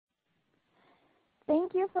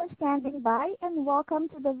Thank you for standing by, and welcome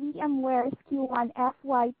to the VMware's Q1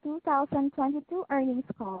 FY 2022 earnings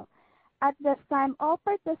call. At this time, all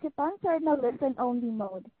participants are in a listen-only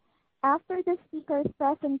mode. After the speaker's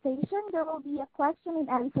presentation, there will be a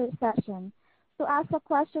question-and-answer session. To ask a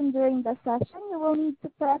question during the session, you will need to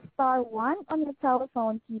press star 1 on your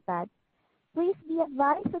telephone keypad. Please be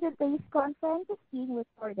advised that today's conference is being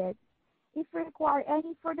recorded. If you require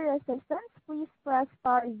any further assistance, please press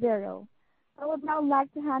star 0. I would now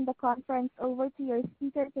like to hand the conference over to your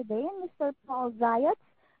speaker today, Mr. Paul Ziots,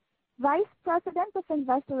 Vice President of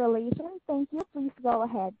Investor Relations. Thank you. Please go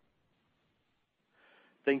ahead.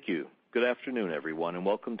 Thank you. Good afternoon, everyone, and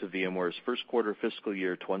welcome to VMware's first quarter fiscal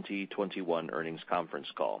year 2021 earnings conference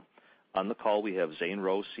call. On the call, we have Zane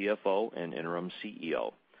Rowe, CFO and Interim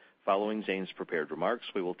CEO. Following Zane's prepared remarks,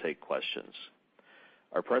 we will take questions.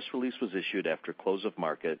 Our press release was issued after close of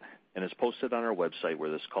market and is posted on our website, where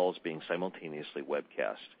this call is being simultaneously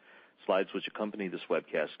webcast. Slides which accompany this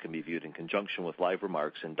webcast can be viewed in conjunction with live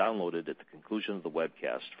remarks and downloaded at the conclusion of the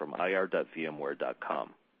webcast from ir.vmware.com.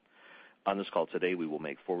 On this call today, we will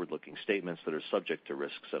make forward-looking statements that are subject to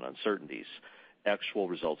risks and uncertainties. Actual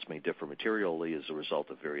results may differ materially as a result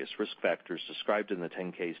of various risk factors described in the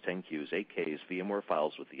 10-Ks, 10-Qs, 8-Ks VMware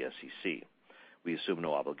files with the SEC. We assume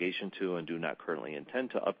no obligation to and do not currently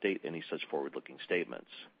intend to update any such forward-looking statements.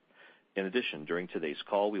 In addition, during today's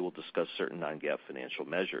call, we will discuss certain non-GAAP financial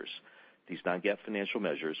measures. These non-GAAP financial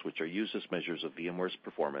measures, which are used as measures of VMware's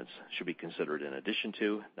performance, should be considered in addition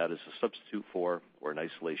to, not as a substitute for, or in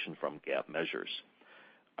isolation from GAAP measures.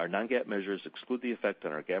 Our non-GAAP measures exclude the effect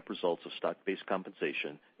on our GAAP results of stock-based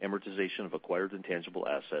compensation, amortization of acquired intangible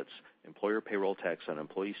assets, employer payroll tax on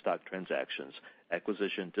employee stock transactions,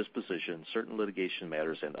 acquisition, disposition, certain litigation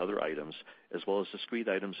matters, and other items, as well as discrete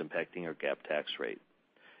items impacting our GAAP tax rate.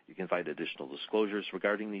 You can find additional disclosures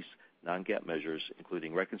regarding these non-GAAP measures,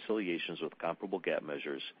 including reconciliations with comparable GAAP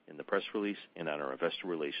measures, in the press release and on our investor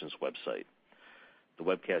relations website. The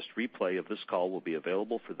webcast replay of this call will be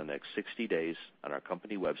available for the next 60 days on our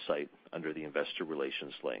company website under the investor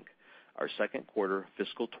relations link. Our second quarter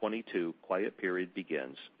fiscal 22 quiet period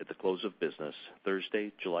begins at the close of business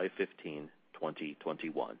Thursday, July 15,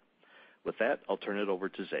 2021. With that, I'll turn it over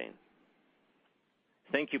to Zane.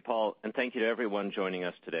 Thank you, Paul, and thank you to everyone joining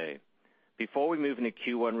us today. Before we move into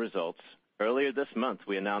Q1 results, earlier this month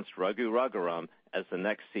we announced Raghu Raghuram as the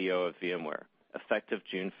next CEO of VMware, effective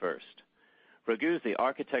June 1st. Raghu is the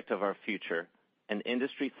architect of our future, an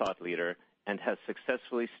industry thought leader, and has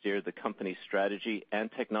successfully steered the company's strategy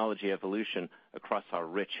and technology evolution across our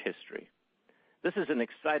rich history. This is an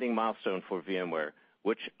exciting milestone for VMware,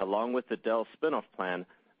 which, along with the Dell spin-off plan,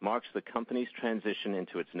 marks the company's transition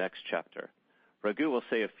into its next chapter. Raghu will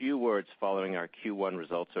say a few words following our Q1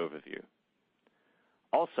 results overview.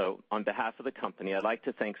 Also, on behalf of the company, I'd like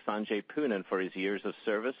to thank Sanjay Poonen for his years of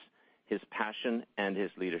service, his passion, and his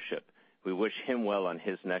leadership. We wish him well on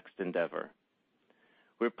his next endeavor.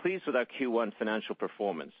 We're pleased with our Q1 financial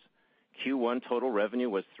performance. Q1 total revenue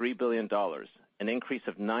was $3 billion, an increase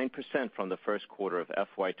of 9% from the first quarter of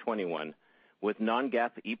FY 21, with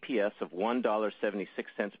non-GAAP EPS of $1.76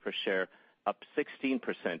 per share, up 16%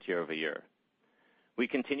 year over year. We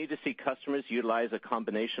continue to see customers utilize a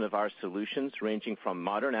combination of our solutions ranging from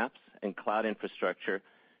modern apps and cloud infrastructure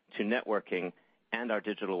to networking and our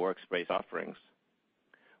digital workspace offerings.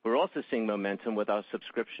 We're also seeing momentum with our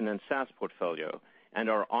subscription and SaaS portfolio and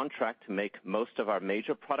are on track to make most of our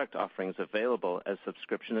major product offerings available as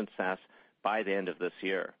subscription and SaaS by the end of this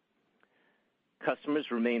year. Customers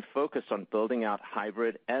remain focused on building out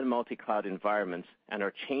hybrid and multi-cloud environments and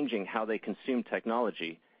are changing how they consume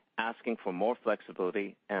technology, asking for more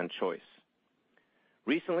flexibility and choice.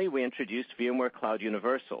 Recently, we introduced VMware Cloud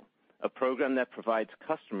Universal, a program that provides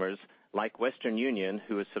customers like Western Union,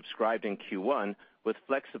 who is subscribed in Q1, with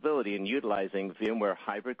flexibility in utilizing VMware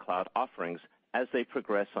hybrid cloud offerings as they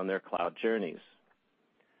progress on their cloud journeys.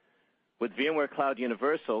 With VMware Cloud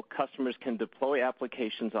Universal, customers can deploy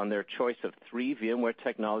applications on their choice of 3 VMware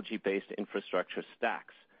technology-based infrastructure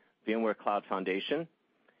stacks: VMware Cloud Foundation,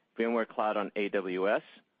 VMware Cloud on AWS,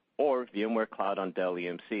 or VMware Cloud on Dell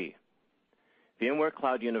EMC. VMware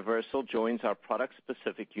Cloud Universal joins our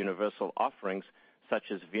product-specific universal offerings such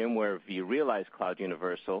as VMware vRealize Cloud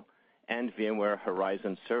Universal and VMware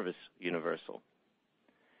Horizon Service Universal.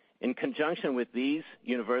 In conjunction with these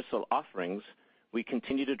universal offerings, we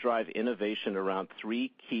continue to drive innovation around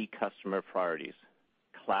 3 key customer priorities: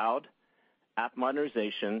 cloud, app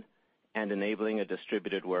modernization, and enabling a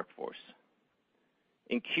distributed workforce.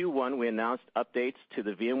 In Q1, we announced updates to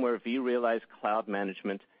the VMware vRealize Cloud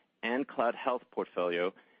Management and Cloud Health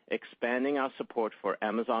portfolio, expanding our support for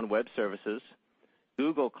Amazon Web Services,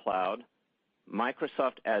 Google Cloud,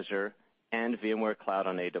 Microsoft Azure, and VMware Cloud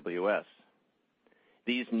on AWS.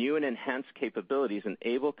 These new and enhanced capabilities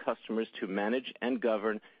enable customers to manage and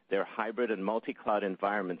govern their hybrid and multi-cloud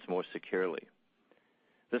environments more securely.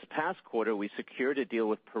 This past quarter, we secured a deal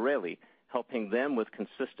with Pirelli, helping them with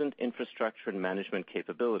consistent infrastructure and management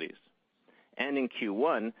capabilities. And in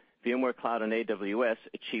Q1, VMware Cloud on AWS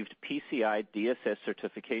achieved PCI DSS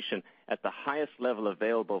certification at the highest level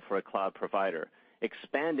available for a cloud provider,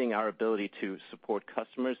 expanding our ability to support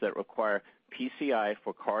customers that require PCI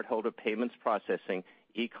for cardholder payments processing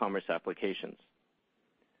e-commerce applications.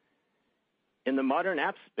 In the modern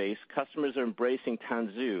app space, customers are embracing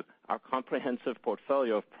Tanzu, our comprehensive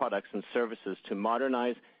portfolio of products and services to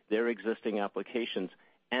modernize their existing applications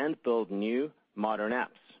and build new modern apps.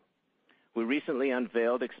 We recently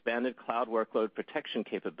unveiled expanded cloud workload protection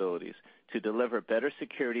capabilities to deliver better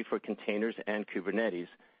security for containers and Kubernetes,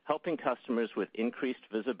 helping customers with increased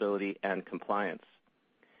visibility and compliance.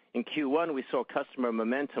 In Q1, we saw customer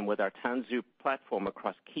momentum with our Tanzu platform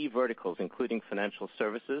across key verticals, including financial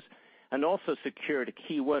services, and also secured a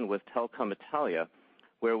key win with Telecom Italia,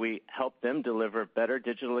 where we helped them deliver better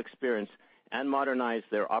digital experience and modernize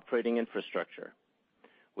their operating infrastructure.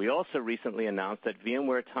 We also recently announced that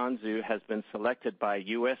VMware Tanzu has been selected by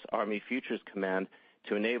U.S. Army Futures Command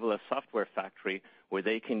to enable a software factory where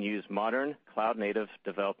they can use modern cloud-native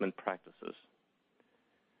development practices.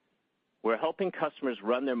 We're helping customers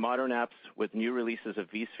run their modern apps with new releases of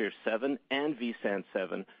vSphere 7 and vSAN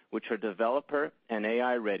 7, which are developer and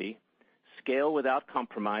AI ready, scale without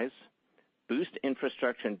compromise, boost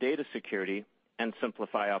infrastructure and data security, and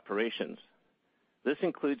simplify operations. This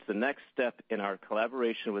includes the next step in our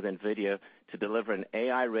collaboration with NVIDIA to deliver an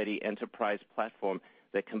AI-ready enterprise platform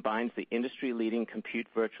that combines the industry-leading compute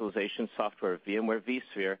virtualization software of VMware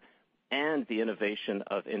vSphere and the innovation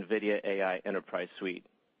of NVIDIA AI Enterprise Suite.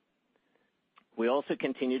 We also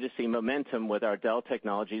continue to see momentum with our Dell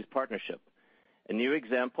Technologies partnership. A new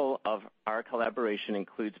example of our collaboration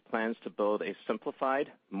includes plans to build a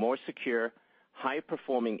simplified, more secure,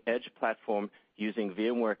 high-performing edge platform using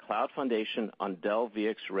VMware Cloud Foundation on Dell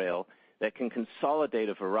VxRail that can consolidate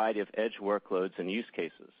a variety of edge workloads and use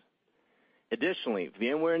cases. Additionally,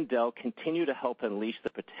 VMware and Dell continue to help unleash the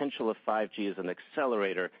potential of 5G as an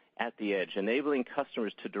accelerator at the edge, enabling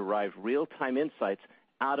customers to derive real-time insights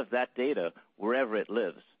out of that data wherever it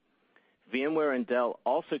lives. VMware and Dell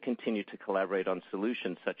also continue to collaborate on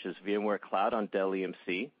solutions such as VMware Cloud on Dell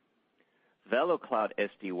EMC, VeloCloud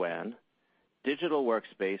SD-WAN, digital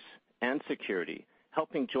workspace, and security,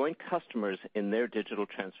 helping joint customers in their digital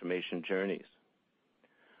transformation journeys.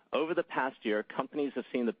 Over the past year, companies have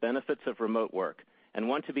seen the benefits of remote work and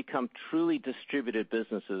want to become truly distributed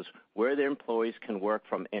businesses where their employees can work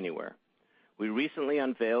from anywhere. We recently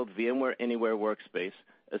unveiled VMware Anywhere Workspace,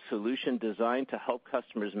 a solution designed to help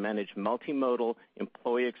customers manage multimodal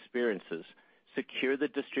employee experiences, secure the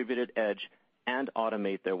distributed edge, and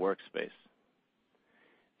automate their workspace.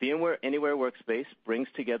 VMware Anywhere Workspace brings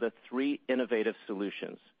together three innovative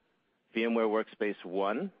solutions: VMware Workspace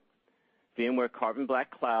ONE, VMware Carbon Black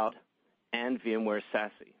Cloud, and VMware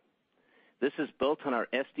SASE. This is built on our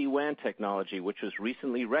SD-WAN technology, which was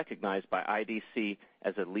recently recognized by IDC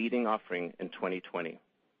as a leading offering in 2020.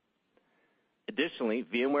 Additionally,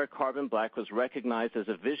 VMware Carbon Black was recognized as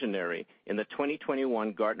a visionary in the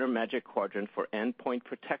 2021 Gartner Magic Quadrant for Endpoint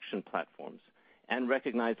Protection Platforms and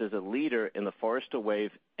recognized as a leader in the Forrester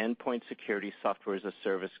Wave Endpoint Security Software as a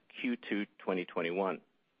Service Q2 2021.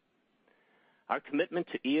 Our commitment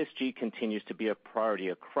to ESG continues to be a priority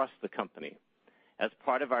across the company. As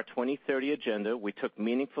part of our 2030 agenda, we took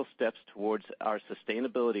meaningful steps towards our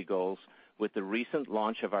sustainability goals with the recent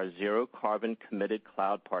launch of our Zero Carbon Committed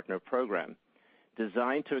Cloud Partner Program,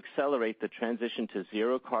 designed to accelerate the transition to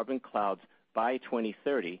zero carbon clouds by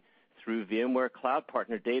 2030 through VMware Cloud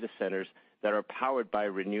Partner data centers that are powered by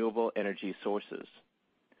renewable energy sources.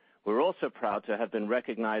 We're also proud to have been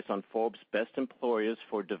recognized on Forbes' Best Employers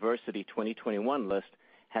for Diversity 2021 list,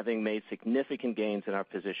 having made significant gains in our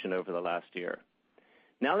position over the last year.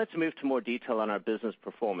 Now let's move to more detail on our business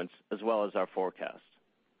performance as well as our forecast.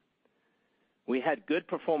 We had good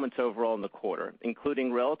performance overall in the quarter,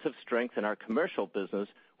 including relative strength in our commercial business,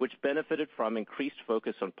 which benefited from increased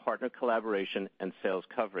focus on partner collaboration and sales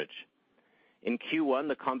coverage. In Q1,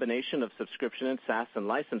 the combination of subscription and SaaS and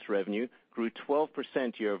license revenue grew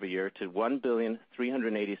 12% year over year to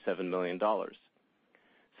 $1,387 million.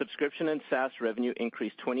 Subscription and SaaS revenue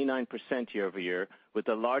increased 29% year over year, with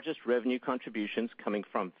the largest revenue contributions coming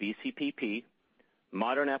from VCPP,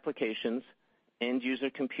 modern applications,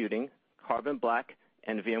 end-user computing, Carbon Black,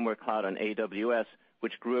 and VMware Cloud on AWS,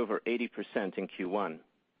 which grew over 80% in Q1.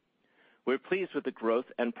 We're pleased with the growth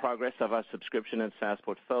and progress of our subscription and SaaS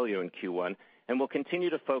portfolio in Q1, and will continue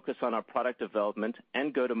to focus on our product development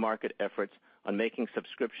and go-to-market efforts on making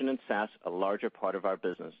subscription and SaaS a larger part of our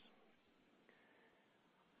business.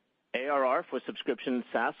 ARR for subscription and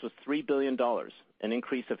SaaS was $3 billion, an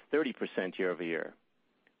increase of 30% year-over-year.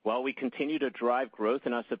 While we continue to drive growth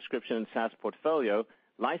in our subscription and SaaS portfolio,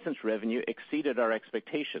 license revenue exceeded our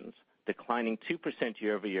expectations, declining 2%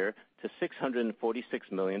 year-over-year to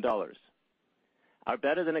 $646 million. Our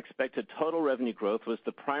better-than-expected total revenue growth was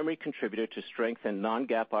the primary contributor to strength in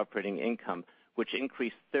non-GAAP operating income, which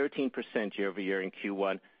increased 13% year-over-year in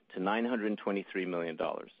Q1 to $923 million.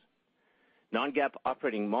 Non-GAAP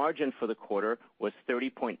operating margin for the quarter was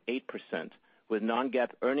 30.8%, with non-GAAP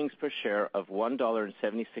earnings per share of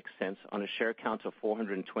 $1.76 on a share count of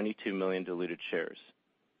 422 million diluted shares.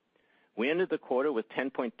 We ended the quarter with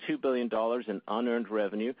 $10.2 billion in unearned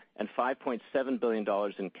revenue and $5.7 billion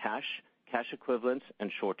in cash equivalents, and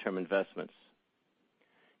short-term investments.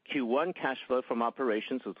 Q1 cash flow from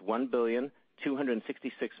operations was $1,266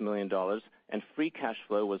 million, and free cash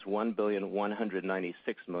flow was $1,196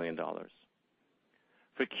 million.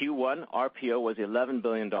 For Q1, RPO was $11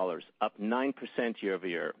 billion, up 9%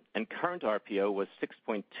 year-over-year, and current RPO was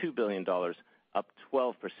 $6.2 billion, up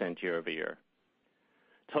 12% year-over-year.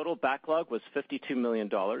 Total backlog was $52 million,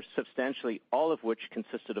 substantially all of which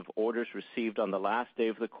consisted of orders received on the last day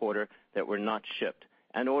of the quarter that were not shipped,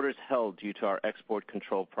 and orders held due to our export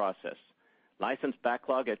control process. License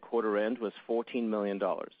backlog at quarter end was $14 million.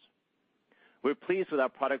 We're pleased with our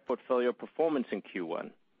product portfolio performance in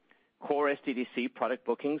Q1. Core SDDC product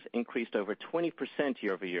bookings increased over 20%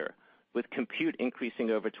 year-over-year, with compute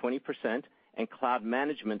increasing over 20% and cloud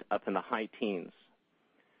management up in the high teens.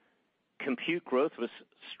 Compute growth was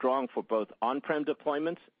strong for both on-prem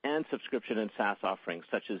deployments and subscription and SaaS offerings,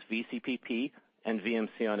 such as VCPP and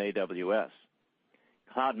VMC on AWS.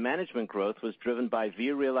 Cloud management growth was driven by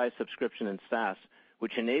vRealize subscription and SaaS,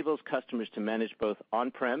 which enables customers to manage both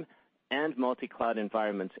on-prem and multi-cloud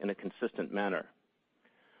environments in a consistent manner.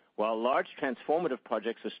 While large transformative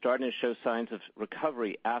projects are starting to show signs of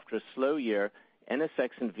recovery after a slow year, NSX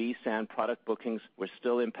and vSAN product bookings were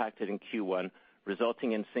still impacted in Q1,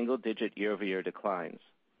 resulting in single-digit year-over-year declines.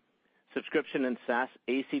 Subscription and SaaS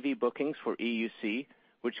ACV bookings for EUC,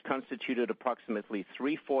 which constituted approximately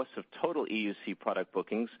 3/4 of total EUC product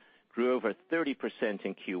bookings, grew over 30%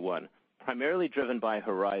 in Q1, primarily driven by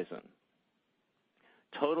Horizon.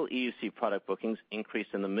 Total EUC product bookings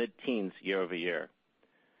increased in the mid-teens year-over-year.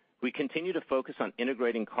 We continue to focus on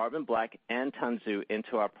integrating Carbon Black and Tanzu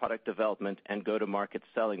into our product development and go-to-market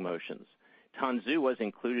selling motions. Tanzu was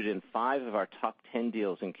included in 5 of our top 10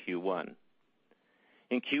 deals in Q1.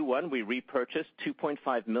 In Q1, we repurchased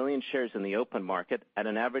 2.5 million shares in the open market at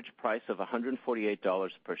an average price of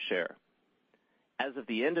 $148 per share. As of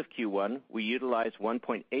the end of Q1, we utilized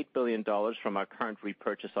 $1.8 billion from our current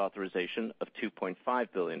repurchase authorization of $2.5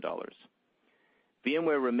 billion.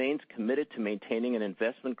 VMware remains committed to maintaining an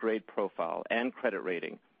investment-grade profile and credit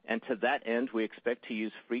rating, and to that end, we expect to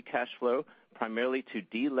use free cash flow primarily to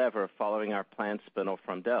de-lever following our planned spin-off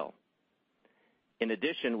from Dell. In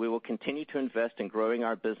addition, we will continue to invest in growing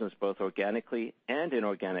our business both organically and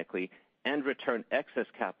inorganically, and return excess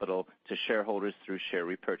capital to shareholders through share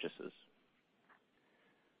repurchases.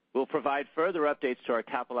 We'll provide further updates to our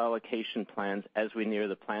capital allocation plans as we near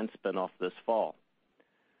the planned spin-off this fall.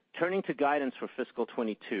 Turning to guidance for fiscal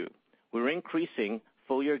 22, we're increasing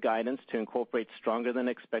full-year guidance to incorporate stronger than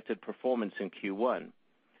expected performance in Q1.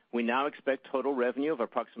 We now expect total revenue of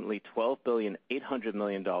approximately $12.8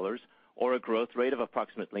 billion, or a growth rate of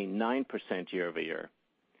approximately 9% year-over-year.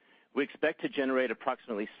 We expect to generate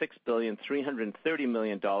approximately $6.33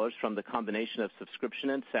 billion from the combination of subscription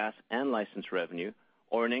and SaaS and license revenue,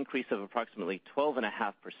 or an increase of approximately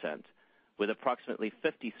 12.5%, with approximately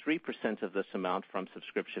 53% of this amount from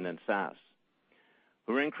subscription and SaaS.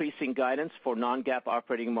 We're increasing guidance for non-GAAP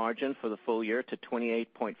operating margin for the full year to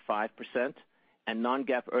 28.5% and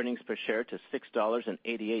non-GAAP earnings per share to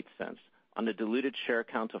 $6.88 on a diluted share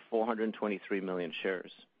count of 423 million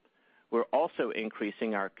shares. We're also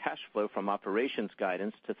increasing our cash flow from operations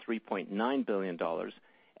guidance to $3.9 billion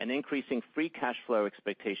and increasing free cash flow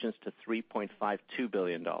expectations to $3.52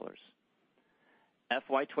 billion.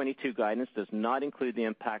 FY22 guidance does not include the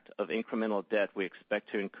impact of incremental debt we expect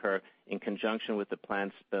to incur in conjunction with the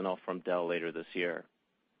planned spin-off from Dell later this year.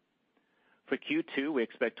 For Q2, we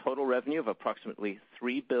expect total revenue of approximately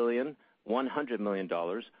 $3.1 billion,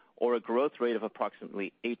 or a growth rate of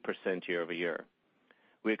approximately 8% year-over-year.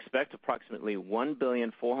 We expect approximately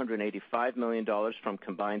 $1,485 million from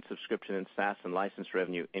combined subscription and SaaS and license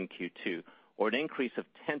revenue in Q2, or an increase of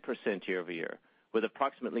 10% year-over-year, with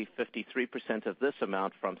approximately 53% of this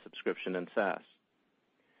amount from subscription and SaaS.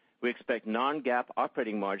 We expect non-GAAP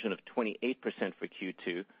operating margin of 28% for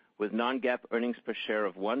Q2, with non-GAAP earnings per share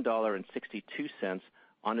of $1.62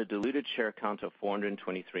 on a diluted share count of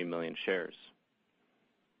 423 million shares.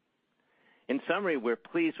 In summary, we're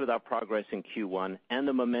pleased with our progress in Q1 and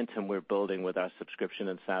the momentum we're building with our subscription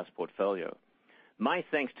and SaaS portfolio. My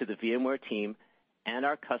thanks to the VMware team and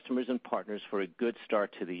our customers and partners for a good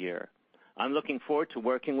start to the year. I'm looking forward to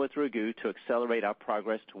working with Raghu to accelerate our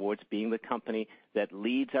progress towards being the company that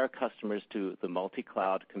leads our customers to the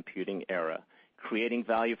multi-cloud computing era, creating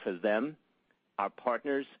value for them, our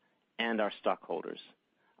partners, and our stockholders.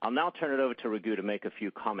 I'll now turn it over to Raghu to make a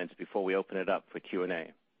few comments before we open it up for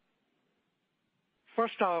Q&A.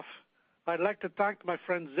 First off, I'd like to thank my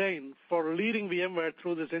friend Zane for leading VMware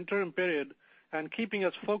through this interim period and keeping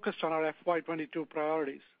us focused on our FY22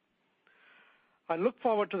 priorities. I look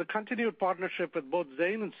forward to the continued partnership with both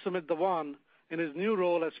Zane and Sumit Dhawan in his new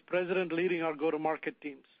role as president leading our go-to-market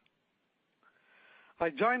teams. I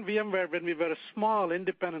joined VMware when we were a small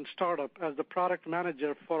independent startup as the product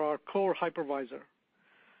manager for our core hypervisor.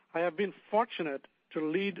 I have been fortunate to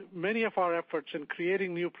lead many of our efforts in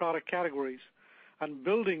creating new product categories and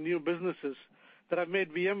building new businesses that have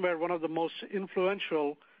made VMware one of the most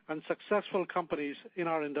influential and successful companies in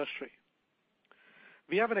our industry.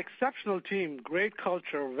 We have an exceptional team, great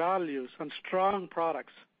culture, values, and strong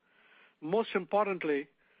products. Most importantly,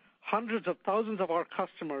 hundreds of thousands of our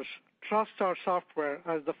customers trust our software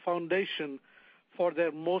as the foundation for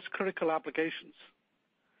their most critical applications.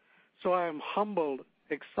 So I am humbled,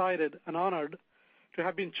 excited, and honored to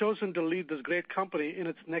have been chosen to lead this great company in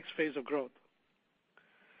its next phase of growth.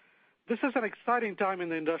 This is an exciting time in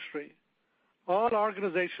the industry. All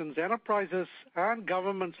organizations, enterprises, and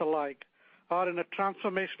governments alike are in a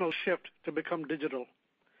transformational shift to become digital.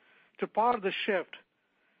 To power the shift,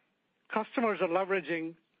 customers are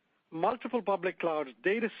leveraging multiple public clouds,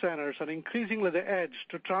 data centers, and increasingly the edge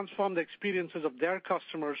to transform the experiences of their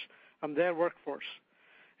customers and their workforce.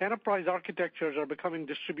 Enterprise architectures are becoming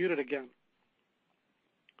distributed again.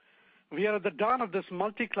 We are at the dawn of this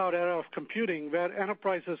multi-cloud era of computing where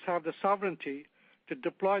enterprises have the sovereignty to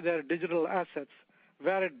deploy their digital assets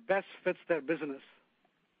where it best fits their business.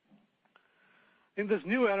 In this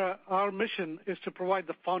new era, our mission is to provide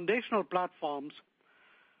the foundational platforms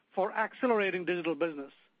for accelerating digital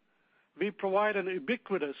business. We provide an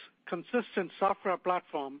ubiquitous, consistent software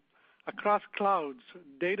platform across clouds,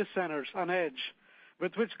 data centers, and edge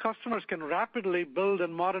with which customers can rapidly build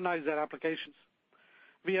and modernize their applications.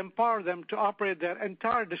 We empower them to operate their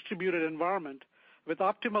entire distributed environment with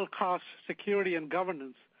optimal cost, security, and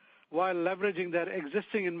governance while leveraging their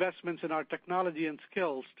existing investments in our technology and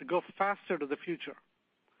skills to go faster to the future.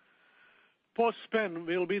 Post-spin,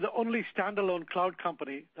 we will be the only standalone cloud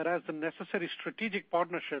company that has the necessary strategic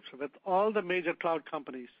partnerships with all the major cloud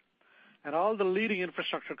companies and all the leading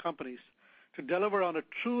infrastructure companies to deliver on a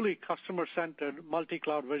truly customer-centered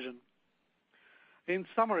multi-cloud vision. In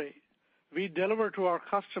summary, we deliver to our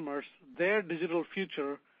customers their digital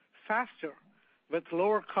future faster, with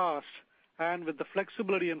lower cost, and with the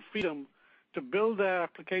flexibility and freedom to build their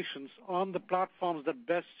applications on the platforms that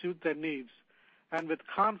best suit their needs, and with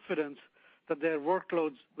confidence that their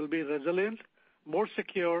workloads will be resilient, more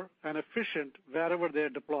secure, and efficient wherever they're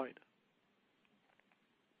deployed.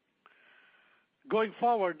 Going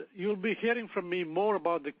forward, you'll be hearing from me more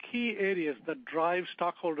about the key areas that drive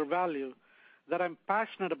stockholder value that I'm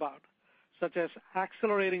passionate about, such as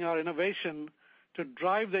accelerating our innovation to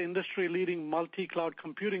drive the industry-leading multi-cloud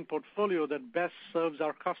computing portfolio that best serves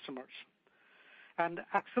our customers, and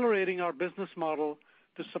accelerating our business model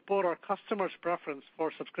to support our customers' preference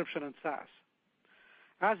for subscription and SaaS.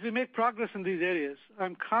 As we make progress in these areas,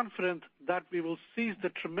 I'm confident that we will seize the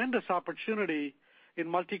tremendous opportunity in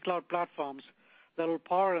multi-cloud platforms that will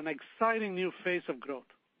power an exciting new phase of growth.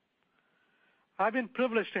 I've been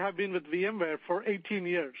privileged to have been with VMware for 18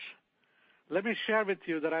 years. Let me share with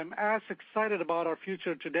you that I'm as excited about our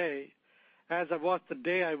future today as I was the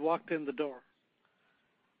day I walked in the door.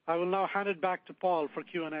 I will now hand it back to Paul for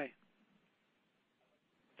Q&A.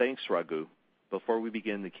 Thanks, Raghu. Before we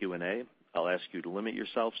begin the Q&A, I'll ask you to limit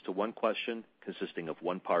yourselves to one question consisting of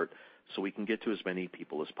one part so we can get to as many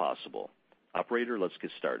people as possible. Operator, let's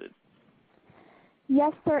get started.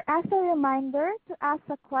 Yes, sir. As a reminder, to ask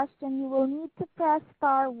a question, you will need to press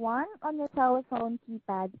star 1 on your telephone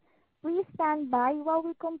keypad. Please stand by while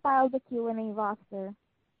we compile the Q&A roster.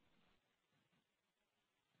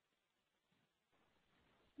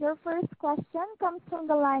 Your first question comes from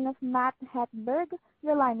the line of Matt Hedberg.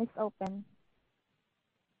 Your line is open.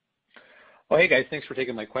 Oh, hey guys, thanks for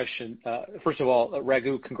taking my question. First of all,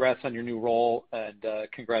 Raghu, congrats on your new role, and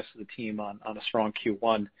congrats to the team on a strong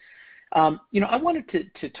Q1. I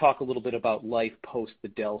wanted to talk a little bit about life post the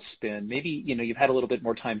Dell spin. Maybe you've had a little bit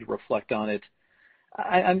more time to reflect on it.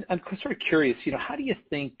 I'm sort of curious. How do you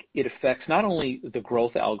think it affects not only the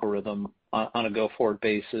growth algorithm on a go-forward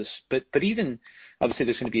basis, but even obviously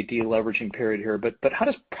there's going to be a deleveraging period here. But how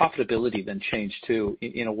does profitability then change too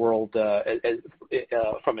in a world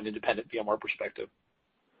from an independent VMware perspective?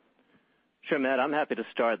 Sure, Matt. I'm happy to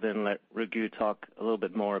start, then let Raghu talk a little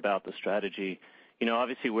bit more about the strategy.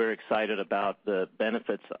 Obviously we're excited about the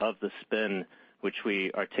benefits of the spin, which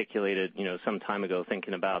we articulated, some time ago,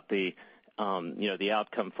 thinking about the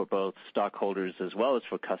outcome for both stockholders as well as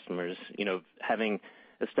for customers. Having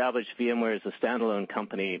established VMware as a standalone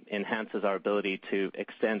company enhances our ability to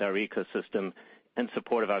extend our ecosystem in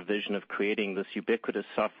support of our vision of creating this ubiquitous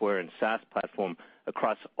software and SaaS platform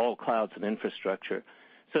across all clouds and infrastructure.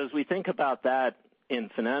 So as we think about that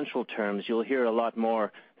in financial terms, you'll hear a lot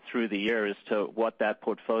more through the year as to what that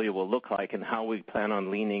portfolio will look like and how we plan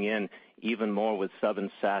on leaning in even more with sub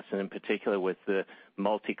and SaaS, and in particular with the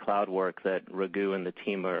multi-cloud work that Raghu and the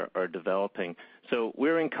team are developing. So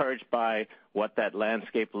we're encouraged by what that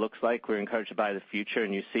landscape looks like. We're encouraged by the future,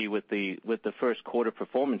 and you see with the first quarter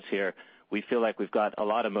performance here, we feel like we've got a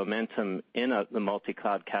lot of momentum in the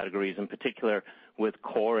multi-cloud categories, in particular with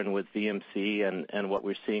Core and with VMC and what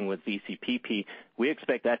we're seeing with VCPP. We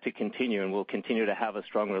expect that to continue, and we'll continue to have a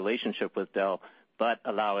strong relationship with Dell, but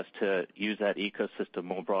allow us to use that ecosystem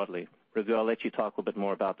more broadly. Raghu, I'll let you talk a little bit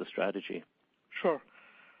more about the strategy. Sure.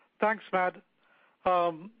 Thanks, Matt.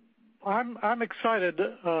 I'm excited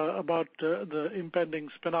about the impending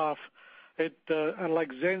spinoff. And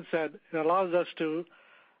like Zane said, it allows us to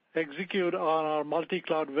execute on our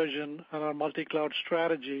multi-cloud vision and our multi-cloud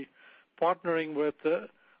strategy, partnering with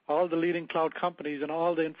all the leading cloud companies and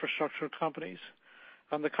all the infrastructure companies.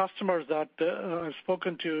 And the customers that I've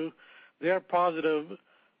spoken to, they're positive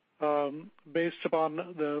based upon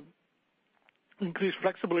the increased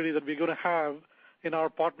flexibility that we're going to have in our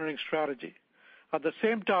partnering strategy. At the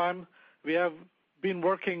same time, we have been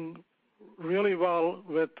working really well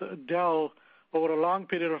with Dell over a long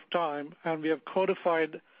period of time, and we have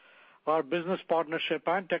codified our business partnership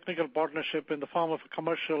and technical partnership in the form of a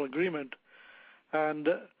commercial agreement, and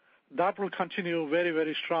that will continue very,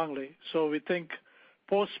 very strongly. So we think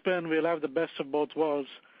post-spin we'll have the best of both worlds.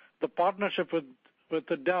 The partnership with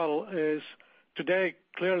the Dell is today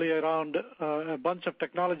clearly around a bunch of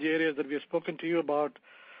technology areas that we have spoken to you about,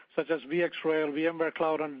 such as VxRail, VMware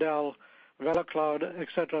Cloud on Dell, VeloCloud, et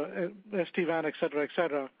cetera, SD-WAN, et cetera, et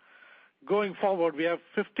cetera. Going forward, we have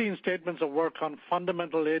 15 statements of work on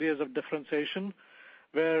fundamental areas of differentiation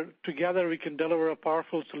where together we can deliver a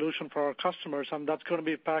powerful solution for our customers, and that's going to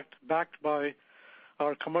be backed by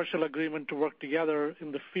our commercial agreement to work together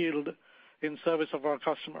in the field in service of our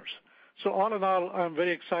customers. So all in all, I'm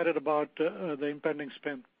very excited about the impending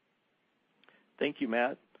spin. Thank you,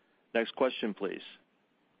 Matt. Next question, please.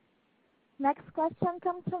 Next question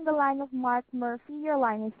comes from the line of Mark Murphy. Your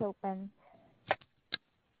line is open.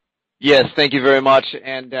 Yes, thank you very much.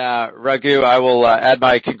 And Raghu, I will add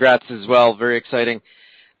my congrats as well. Very exciting.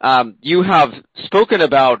 You have spoken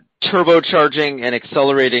about turbocharging and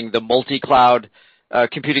accelerating the multi-cloud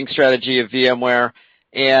computing strategy of VMware,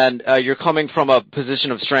 and you're coming from a position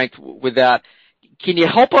of strength with that. Can you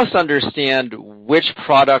help us understand which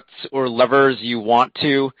products or levers you want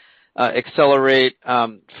to accelerate?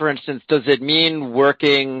 For instance, does it mean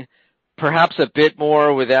working perhaps a bit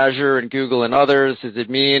more with Azure and Google and others? Does it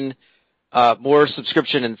mean more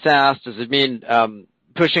subscription and SaaS? Does it mean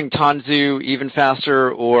pushing Tanzu even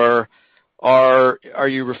faster, or are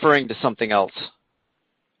you referring to something else?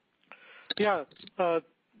 Yeah,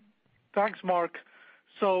 thanks, Mark.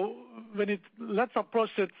 So let's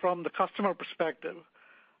approach it from the customer perspective.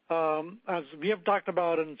 As we have talked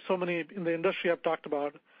about and so many in the industry have talked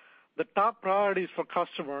about, the top priorities for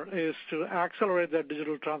customer is to accelerate their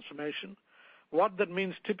digital transformation. What that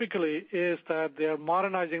means typically is that they are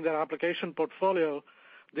modernizing their application portfolio,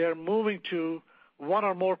 they are moving to one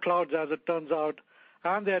or more clouds as it turns out,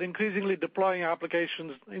 and they are increasingly deploying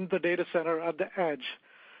applications in the data center at the edge.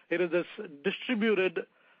 It is this distributed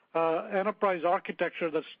enterprise architecture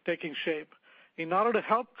that's taking shape. In order to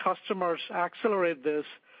help customers accelerate this,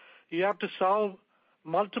 you have to solve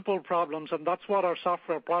multiple problems, and that's what our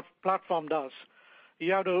software platform does.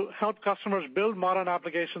 You have to help customers build modern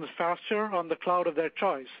applications faster on the cloud of their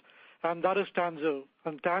choice, and that is Tanzu.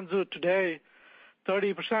 And Tanzu today,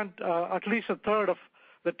 30%, at least a third of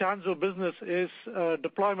the Tanzu business is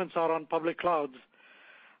deployments are on public clouds.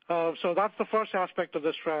 So that's the first aspect of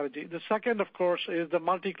the strategy. The second, of course, is the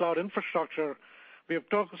multi-cloud infrastructure. We have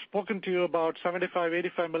spoken to you about 75,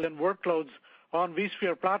 85 million workloads on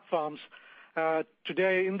vSphere platforms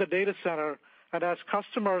today in the data center. And as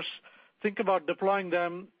customers think about deploying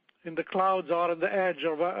them in the clouds or on the edge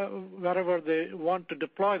or wherever they want to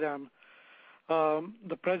deploy them,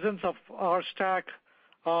 the presence of our stack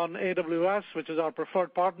on AWS, which is our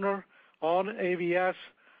preferred partner, on on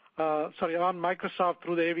Microsoft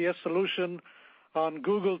through the AVS solution, on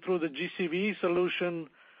Google through the GCVE solution,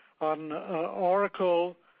 on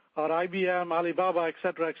Oracle or IBM, Alibaba, et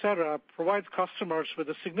cetera, provides customers with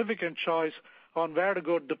a significant choice on where to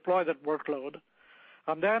go deploy that workload.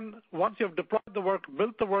 And then once you've deployed the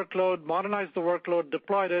built the workload, modernized the workload,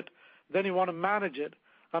 deployed it, then you want to manage it.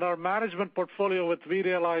 And our management portfolio with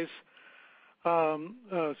vRealize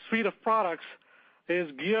suite of products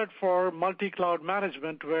is geared for multi-cloud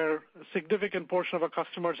management, where a significant portion of our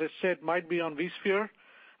customers' estate might be on vSphere,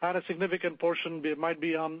 and a significant portion might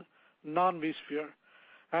be on non-vSphere.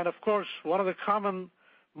 And of course, one of the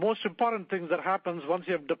most important things that happens once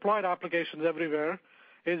you have deployed applications everywhere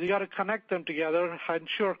is you got to connect them together,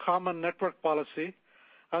 ensure common network policy,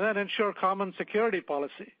 and then ensure common security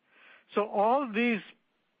policy. So all these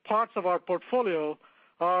parts of our portfolio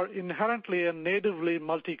are inherently and natively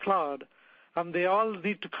multi-cloud, and they all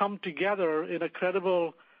need to come together in a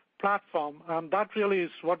credible platform, and that really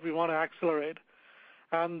is what we want to accelerate.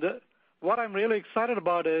 And what I'm really excited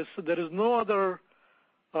about is there is no other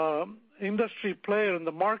industry player in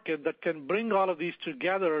the market that can bring all of these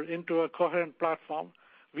together into a coherent platform.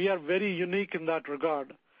 We are very unique in that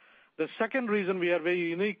regard. The second reason we are very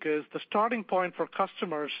unique is the starting point for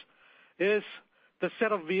customers is the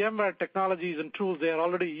set of VMware technologies and tools they are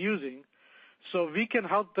already using. So we can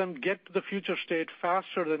help them get to the future state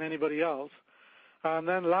faster than anybody else. And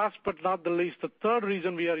then last but not the least, the third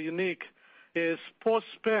reason we are unique is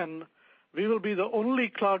post-spin, we will be the only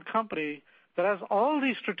cloud company that has all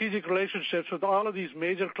these strategic relationships with all of these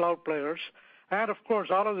major cloud players and, of course,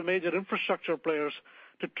 all of the major infrastructure players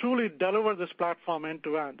to truly deliver this platform end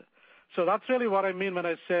to end. So that's really what I mean when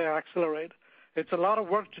I say accelerate. It's a lot of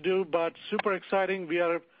work to do, but super exciting. We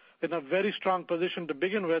are in a very strong position to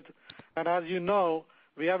begin with. And as you know,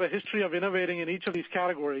 we have a history of innovating in each of these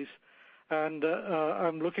categories, and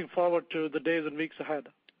I'm looking forward to the days and weeks ahead.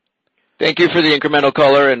 Thank you for the incremental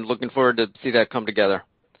color, and looking forward to see that come together.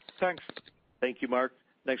 Thanks. Thank you, Mark.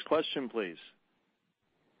 Next question, please.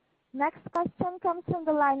 Next question comes from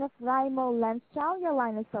the line of Raimo Lenschow. Your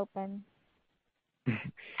line is open.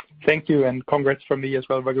 Thank you, and congrats from me as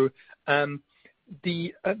well, Raghu. Can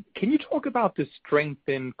you talk about the strength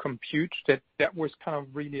in compute? That was kind of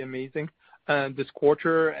really amazing this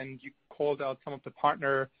quarter, and you called out some of the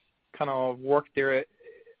partner kind of work there.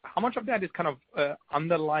 How much of that is kind of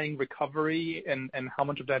underlying recovery, and how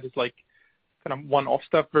much of that is like kind of one-off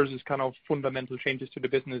stuff versus kind of fundamental changes to the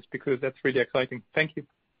business? Because that's really exciting. Thank you.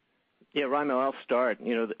 Yeah, Raimo, I'll start.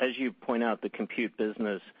 As you point out, the compute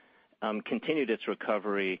business continued its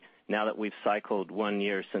recovery now that we've cycled 1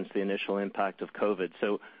 year since the initial impact of COVID.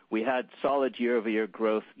 So we had solid year-over-year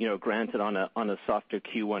growth, granted on a softer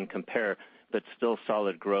Q1 compare, but still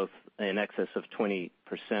solid growth in excess of 20%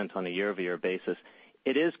 on a year-over-year basis.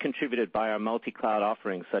 It is contributed by our multi-cloud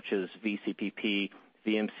offerings such as VCPP,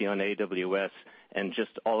 VMC on AWS, and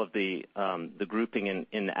just all of the grouping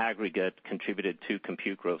in aggregate contributed to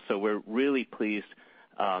compute growth. So we're really pleased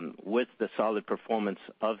with the solid performance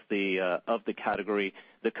of the category.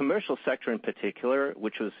 The commercial sector in particular,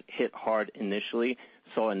 which was hit hard initially,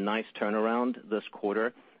 saw a nice turnaround this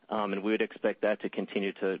quarter, and we would expect that to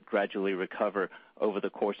continue to gradually recover over the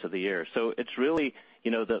course of the year. So it's really,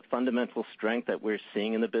 the fundamental strength that we're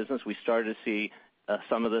seeing in the business. We started to see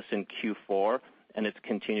some of this in Q4, and it's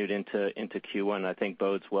continued into Q1. I think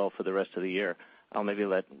bodes well for the rest of the year. I'll maybe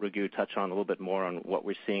let Raghu touch on a little bit more on what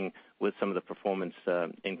we're seeing with some of the performance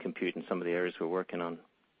in compute and some of the areas we're working on.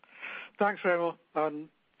 Thanks, Raimo, and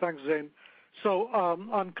thanks, Zane. So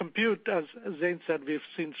on compute, as Zane said, we've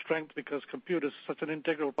seen strength because compute is such an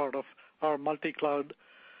integral part of our multi-cloud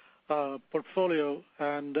portfolio,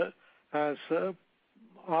 and as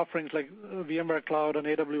offerings like VMware Cloud and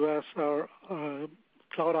AWS or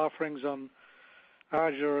cloud offerings on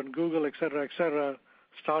Azure and Google, et cetera,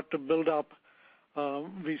 start to build up,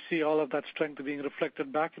 we see all of that strength being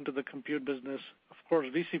reflected back into the compute business. Of course,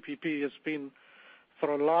 VCPP has been,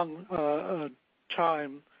 for a long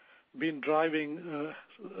time, been driving,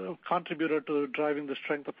 contributor to driving the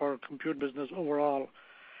strength of our compute business overall.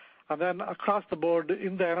 And then across the board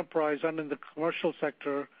in the enterprise and in the commercial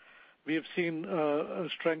sector, we have seen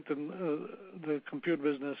strength in the compute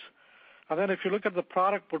business. And then if you look at the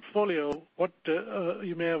product portfolio, what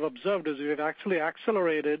you may have observed is we have actually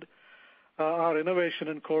accelerated our innovation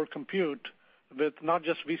in core compute with not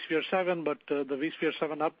just vSphere 7, but the vSphere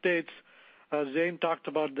 7 updates. Zane talked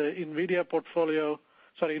about the NVIDIA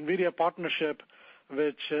partnership,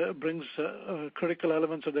 which brings critical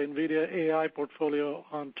elements of the NVIDIA AI portfolio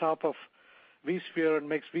on top of vSphere and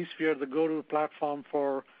makes vSphere the go-to platform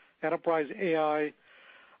for enterprise AI.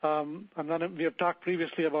 And then we have talked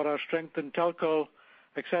previously about our strength in telco,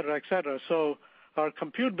 et cetera, et cetera. So our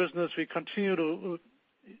compute business, we continue to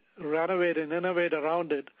renovate and innovate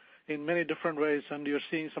around it in many different ways, and you're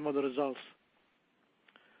seeing some of the results.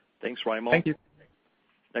 Thanks, Raimo. Thank you.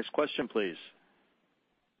 Next question, please.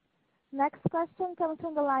 Next question comes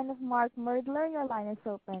from the line of Mark Moerdler. Your line is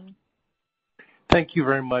open. Thank you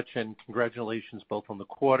very much, and congratulations both on the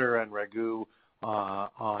quarter and Raghu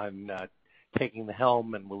on taking the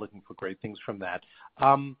helm, and we're looking for great things from that.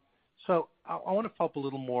 So I want to follow up a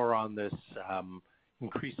little more on this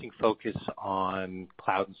increasing focus on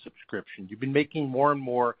cloud and subscription. You've been making more and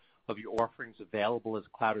more of your offerings available as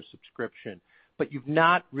cloud or subscription, but you've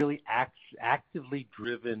not really actively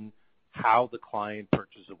driven how the client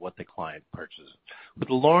purchases what the client purchases. With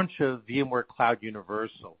the launch of VMware Cloud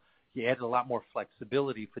Universal, you added a lot more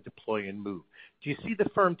flexibility for deploy and move. Do you see the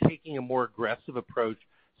firm taking a more aggressive approach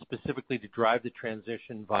specifically to drive the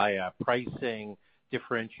transition via pricing,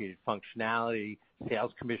 differentiated functionality,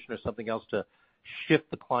 sales commission, or something else to shift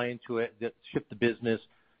the client to it, shift the business,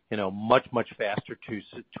 much, much faster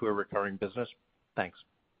to a recurring business? Thanks.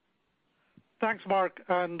 Thanks, Mark.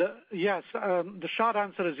 And yes, the short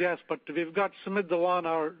answer is yes, but we've got Sumit Dhawan,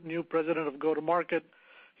 our new president of go-to-market,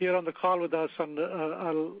 here on the call with us, and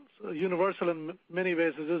Universal in many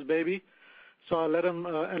ways is his baby, so I'll let him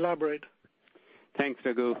elaborate. Thanks,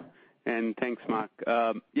 Raghu, and thanks, Mark.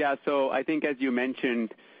 So I think as you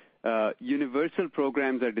mentioned, universal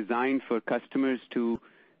programs are designed for customers to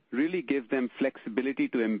really give them flexibility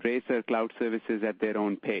to embrace our cloud services at their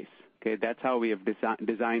own pace. Okay, that's how we have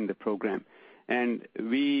designed the program. And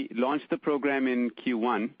we launched the program in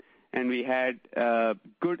Q1, and we had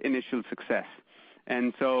good initial success.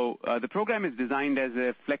 And so the program is designed as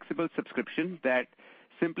a flexible subscription that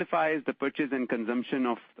simplifies the purchase and consumption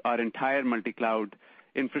of our entire multi-cloud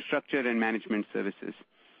infrastructure and management services.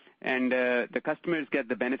 And the customers get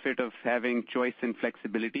the benefit of having choice and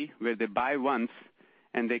flexibility where they buy once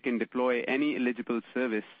and they can deploy any eligible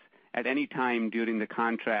service at any time during the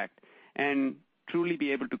contract and truly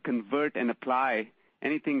be able to convert and apply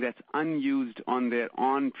anything that's unused on their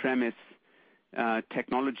on-premise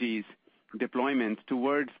technologies deployments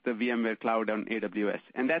towards the VMware Cloud on AWS.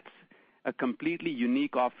 And that's a completely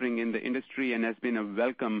unique offering in the industry and has been a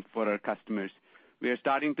welcome for our customers. We are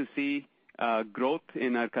starting to see growth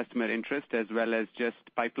in our customer interest as well as just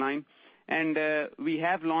pipeline. And we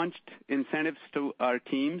have launched incentives to our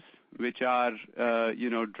teams, which are,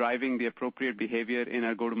 driving the appropriate behavior in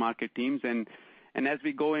our go-to-market teams. And as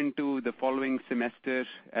we go into the following semester,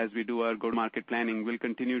 as we do our go-to-market planning, we'll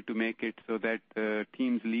continue to make it so that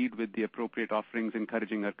teams lead with the appropriate offerings,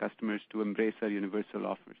 encouraging our customers to embrace our universal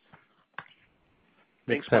offers.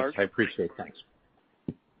 Thanks, Mark. I appreciate it. Thanks.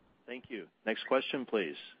 Thank you. Next question,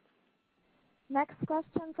 please. Next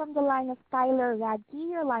question from the line of Tyler Radke.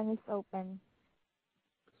 Your line is open.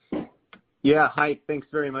 Yeah, hi. Thanks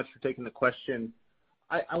very much for taking the question.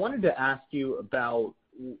 I wanted to ask you about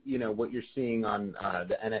what you're seeing on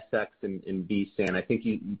the NSX and vSAN. I think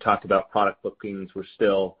you talked about product bookings were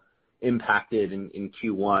still impacted in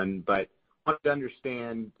Q1, but I wanted to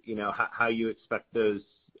understand how you expect those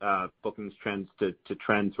bookings trends to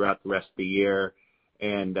trend throughout the rest of the year,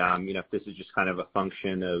 and if this is just kind of a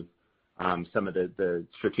function of some of the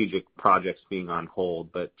strategic projects being on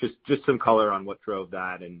hold, but just some color on what drove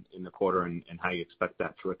that in the quarter and how you expect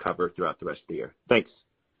that to recover throughout the rest of the year. Thanks.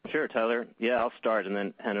 Sure, Tyler. Yeah, I'll start and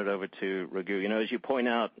then hand it over to Raghu. As you point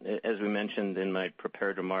out, as we mentioned in my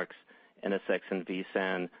prepared remarks, NSX and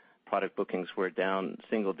vSAN product bookings were down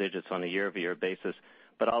single digits on a year-over-year basis.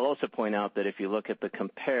 But I'll also point out that if you look at the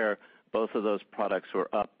compare, both of those products were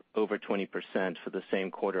up over 20% for the same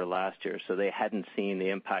quarter last year. So they hadn't seen the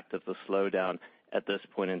impact of the slowdown at this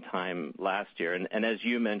point in time last year. And as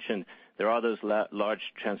you mentioned, there are those large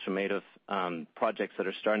transformative projects that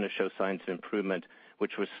are starting to show signs of improvement,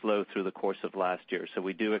 which was slow through the course of last year. So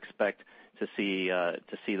we do expect to see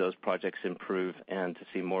those projects improve and to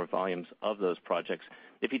see more volumes of those projects.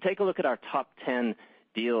 If you take a look at our top 10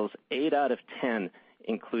 deals, 8 out of 10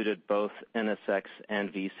 included both NSX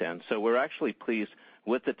and vSAN. So we're actually pleased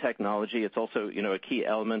with the technology. It's also, a key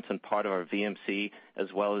element and part of our VMC as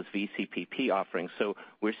well as VCPP offerings. So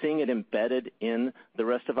we're seeing it embedded in the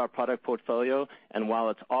rest of our product portfolio, and while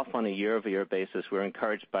it's off on a year-over-year basis, we're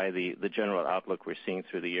encouraged by the general outlook we're seeing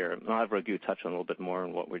through the year. And I'll have Raghu touch on a little bit more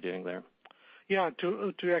on what we're doing there. Yeah,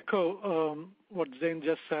 to echo what Zane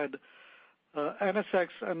just said, NSX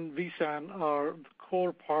and vSAN are the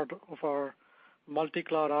core part of our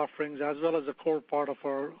multi-cloud offerings as well as a core part of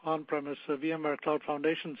our on-premise VMware Cloud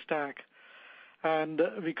Foundation stack. And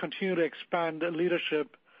we continue to expand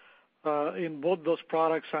leadership in both those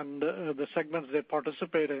products and the segments they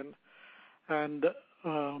participate in. And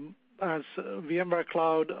as VMware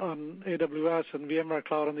Cloud on AWS and VMware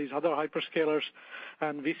Cloud on these other hyperscalers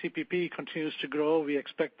and VCPP continues to grow, we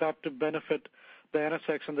expect that to benefit the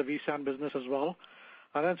NSX and the vSAN business as well.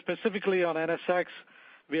 And then specifically on NSX,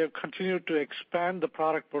 we have continued to expand the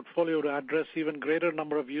product portfolio to address even greater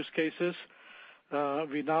number of use cases.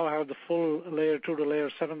 We now have the full layer 2 to layer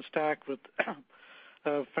 7 stack with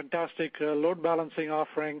a fantastic load balancing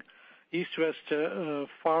offering, east-west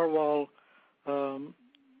firewall,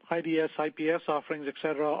 IDS, IPS offerings,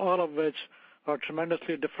 etc., all of which are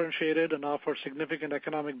tremendously differentiated and offer significant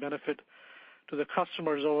economic benefit to the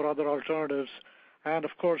customers over other alternatives. And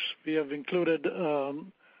of course, we have included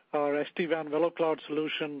our SD-WAN VeloCloud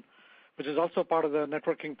solution, which is also part of the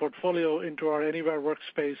networking portfolio, into our Anywhere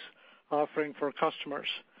Workspace offering for customers.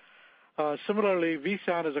 Similarly,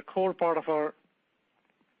 vSAN is a core part of our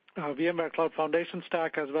VMware Cloud Foundation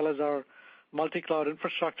stack as well as our multi-cloud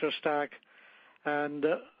infrastructure stack, and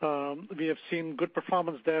we have seen good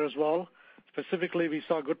performance there as well. Specifically, we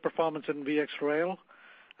saw good performance in VxRail,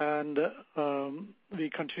 and we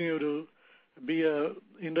continue to be an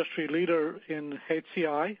industry leader in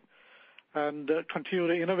HCI and continue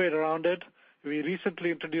to innovate around it. We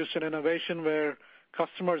recently introduced an innovation where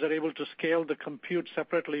customers are able to scale the compute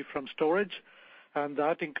separately from storage, and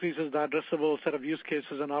that increases the addressable set of use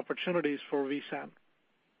cases and opportunities for vSAN. Thank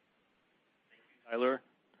you, Tyler.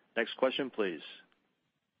 Next question, please.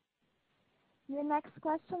 Your next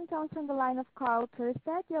question comes from the line of Karl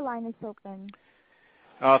Keirstead. Your line is open.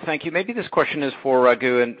 Thank you. Maybe this question is for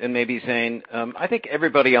Raghu and maybe Zane. I think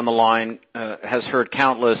everybody on the line has heard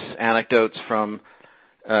countless anecdotes from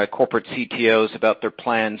corporate CTOs about their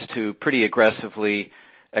plans to pretty aggressively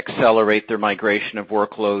accelerate their migration of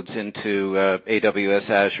workloads into AWS,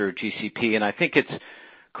 Azure, GCP, and I think it's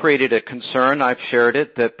created a concern, I've shared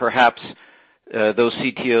it, that perhaps those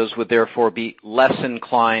CTOs would therefore be less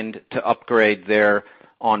inclined to upgrade their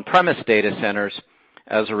on-premise data centers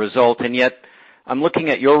as a result. And yet, I'm looking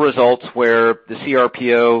at your results where the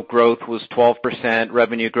CRPO growth was 12%,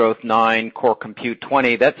 revenue growth 9%, core compute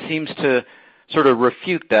 20%. That seems to sort of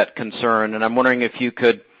refute that concern, and I'm wondering if you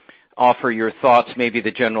could offer your thoughts. Maybe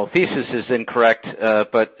the general thesis is incorrect,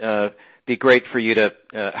 but be great for you to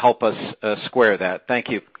help us square that. Thank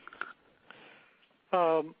you.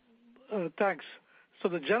 Thanks. So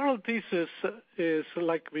the general thesis is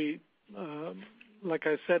like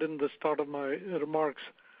I said in the start of my remarks,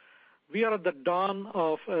 we are at the dawn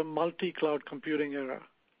of a multi-cloud computing era.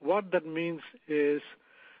 What that means is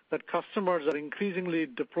that customers are increasingly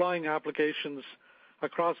deploying applications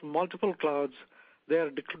across multiple clouds. They are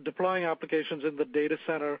deploying applications in the data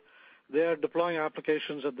center. They are deploying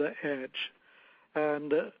applications at the edge.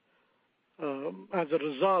 And as a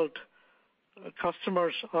result,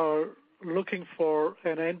 customers are looking for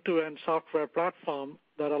an end-to-end software platform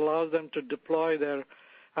that allows them to deploy their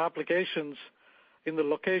applications in the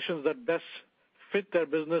locations that best fit their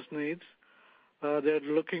business needs. They're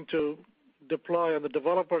looking to deploy, and the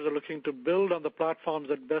developers are looking to build on the platforms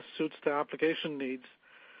that best suits their application needs.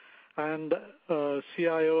 And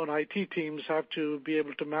CIO and IT teams have to be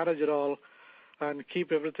able to manage it all and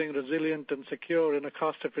keep everything resilient and secure in a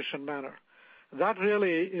cost-efficient manner. That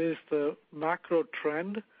really is the macro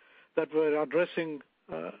trend that we're addressing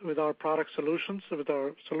with our product solutions, with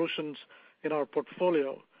our solutions in our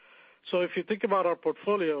portfolio. So if you think about our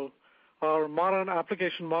portfolio, our modern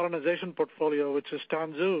application modernization portfolio, which is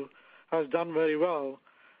Tanzu, has done very well.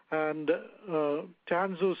 And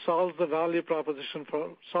Tanzu solves the value proposition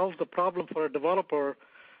solves the problem for a developer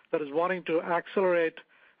that is wanting to accelerate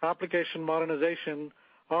application modernization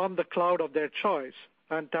on the cloud of their choice.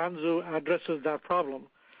 And Tanzu addresses that problem.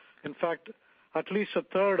 In fact, at least a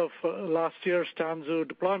third of last year's Tanzu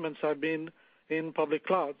deployments have been in public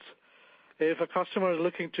clouds. If a customer is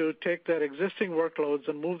looking to take their existing workloads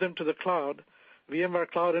and move them to the cloud, VMware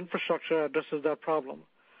Cloud Infrastructure addresses that problem.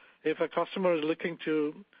 If a customer is looking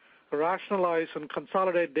to rationalize and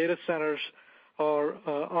consolidate data centers or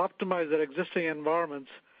optimize their existing environments,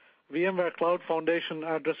 VMware Cloud Foundation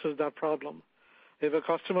addresses that problem. If a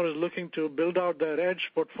customer is looking to build out their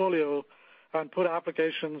edge portfolio and put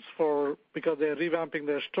applications because they're revamping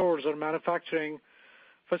their stores or manufacturing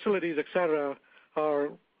facilities, et cetera, our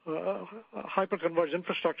hyperconverged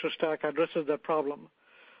infrastructure stack addresses that problem.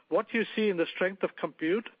 What you see in the strength of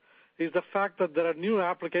compute is the fact that there are new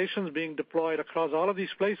applications being deployed across all of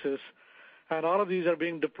these places, and all of these are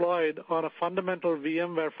being deployed on a fundamental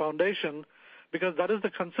VMware foundation because that is the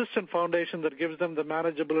consistent foundation that gives them the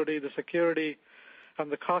manageability, the security,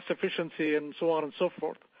 and the cost efficiency, and so on and so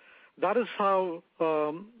forth. That is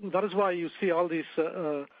why you see all these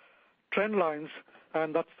trend lines,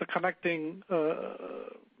 and that's the connecting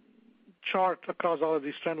chart across all of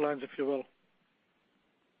these trend lines, if you will.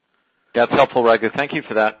 That's helpful, Raghu. Thank you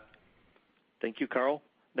for that. Thank you, Carl.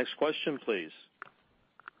 Next question, please.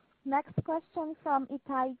 Next question from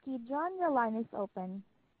Ittai Kidron. Your line is open.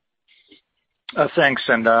 Thanks,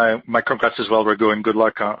 and my congrats as well, Raghu, and good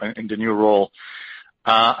luck in the new role.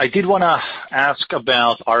 I did want to ask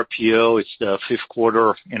about RPO. It's the fifth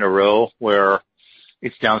quarter in a row where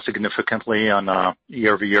it's down significantly on a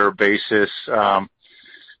year-over-year basis.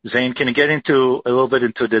 Zane, can you get a little bit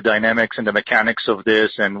into the dynamics and the mechanics of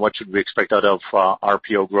this, and what should we expect out of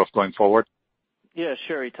RPO growth going forward? Yeah,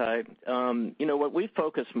 sure, Ittai. What we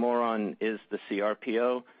focus more on is the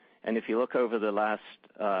CRPO, and if you look over the last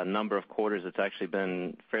number of quarters, it's actually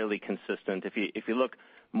been fairly consistent. If you look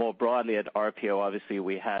more broadly at RPO, obviously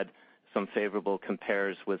we had some favorable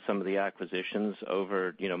compares with some of the acquisitions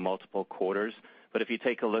over multiple quarters. But if you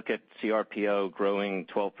take a look at CRPO growing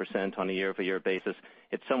 12% on a year-over-year basis,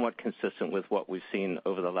 it's somewhat consistent with what we've seen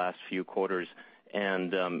over the last few quarters.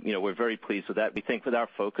 And we're very pleased with that. We think with our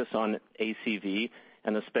focus on ACV,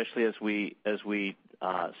 and especially as we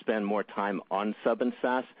spend more time on sub and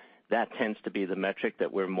SaaS, that tends to be the metric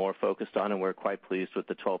that we're more focused on, and we're quite pleased with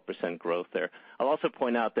the 12% growth there. I'll also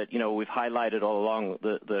point out that we've highlighted all along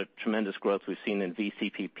the tremendous growth we've seen in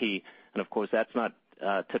VCPP, and of course that's not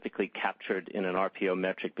typically captured in an RPO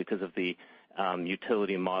metric because of the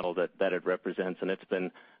utility model that it represents, and it's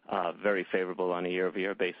been very favorable on a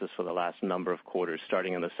year-over-year basis for the last number of quarters,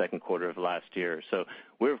 starting in the second quarter of last year. So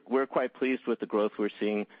we're quite pleased with the growth we're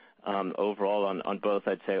seeing overall on both,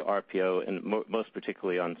 I'd say, RPO and most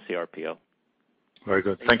particularly on CRPO. Very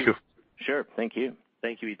good. Thank you. Sure. Thank you.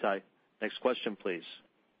 Thank you, Ittai. Next question, please.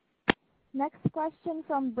 Next question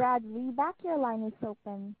from Brad Reback. Your line is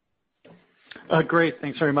open. Great.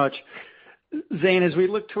 Thanks very much. Zane, as we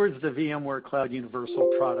look towards the VMware Cloud Universal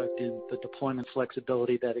product and the deployment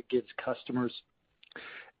flexibility that it gives customers,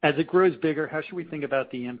 as it grows bigger, how should we think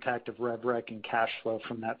about the impact of RevRec and cash flow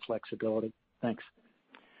from that flexibility? Thanks.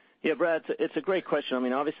 Yeah, Brad, it's a great question. I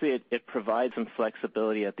mean, obviously it provides some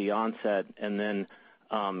flexibility at the onset, and then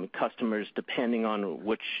customers, depending on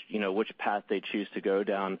which path they choose to go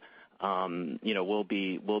down, will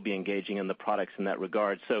be engaging in the products in that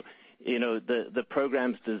regard. So, the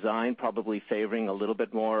program's designed probably favoring a little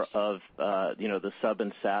bit more of the sub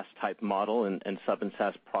and SaaS type model and sub and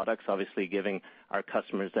SaaS products, obviously giving our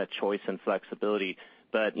customers that choice and flexibility.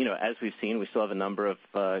 But, as we've seen, we still have a number of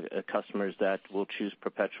customers that will choose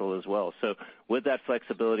perpetual as well. So with that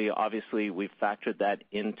flexibility, obviously we've factored that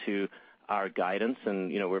into our guidance,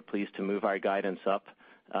 and, we're pleased to move our guidance up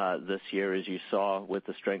this year, as you saw with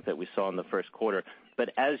the strength that we saw in the first quarter. But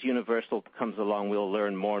as Universal comes along, we'll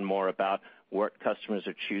learn more and more about what customers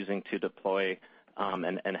are choosing to deploy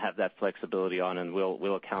and have that flexibility on, and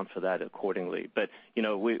we'll account for that accordingly. But,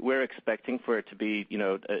 we're expecting for it to be,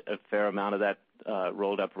 a fair amount of that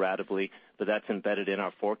rolled up ratably, but that's embedded in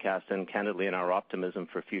our forecast and candidly in our optimism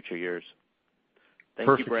for future years.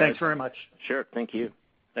 Perfect. You, Brad. Thanks very much. Sure. Thank you.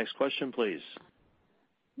 Next question, please.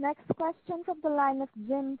 Next question from the line of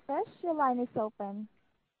Jim Fish. Your line is open.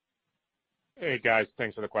 Hey, guys.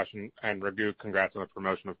 Thanks for the question. And Raghu, congrats on the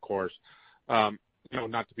promotion, of course.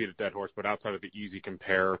 Not to beat a dead horse, but outside of the easy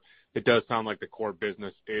compare, it does sound like the core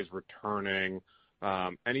business is returning.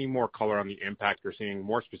 Any more color on the impact you're seeing,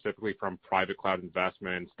 more specifically from private cloud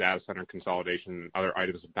investments, data center consolidation, and other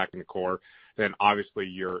items impacting the core? Then obviously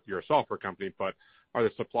you're a software company, but are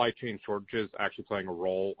the supply chain shortages actually playing a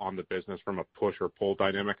role on the business from a push or pull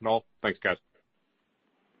dynamic at all? Thanks, guys.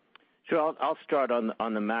 Sure. I'll start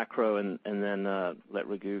on the macro and then let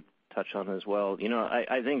Raghu touch on it as well.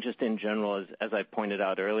 I think just in general, as I pointed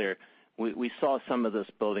out earlier, we saw some of this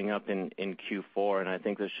building up in Q4, and I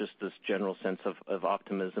think there's just this general sense of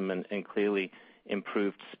optimism and clearly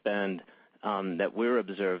improved spend that we're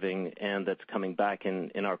observing and that's coming back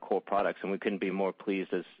in our core products. And we couldn't be more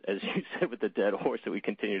pleased, as you said, with the dead horse that we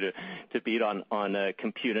continue to beat on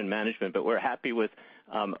compute and management. But we're happy with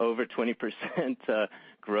over 20%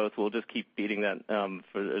 growth. We'll just keep beating that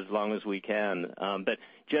for as long as we can. But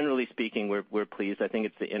generally speaking, we're pleased. I think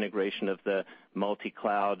it's the integration of the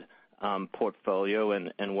multi-cloud portfolio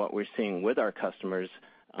and what we're seeing with our customers.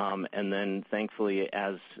 And then thankfully,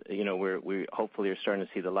 as you know, we hopefully are starting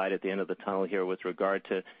to see the light at the end of the tunnel here with regard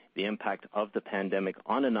to the impact of the pandemic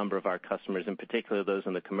on a number of our customers, in particular those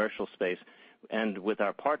in the commercial space. And with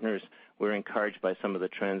our partners, we're encouraged by some of the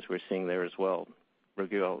trends we're seeing there as well.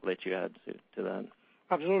 Raghu, I'll let you add to that.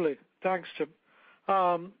 Absolutely. Thanks, Chip.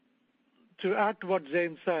 To add to what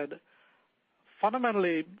Zane said,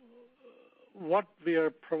 fundamentally, what we are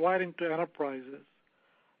providing to enterprises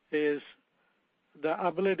is the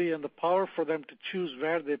ability and the power for them to choose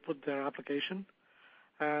where they put their application.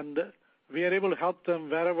 And we are able to help them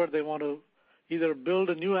wherever they want to either build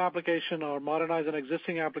a new application or modernize an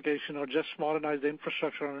existing application or just modernize the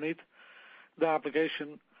infrastructure underneath the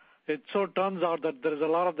application. It so turns out that there is a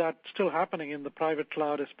lot of that still happening in the private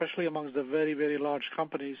cloud, especially amongst the very, very large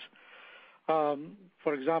companies.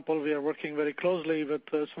 For example, we are working very closely with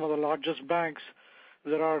some of the largest banks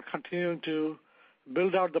that are continuing to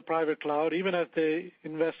build out the private cloud, even as they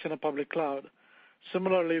invest in a public cloud.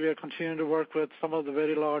 Similarly, we are continuing to work with some of the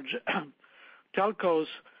very large telcos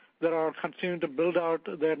that are continuing to build out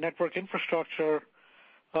their network infrastructure,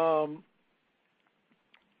 and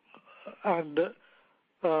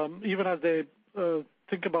even as they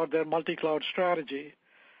think about their multi-cloud strategy.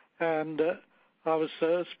 And I was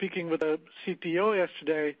speaking with a CTO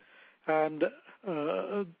yesterday, and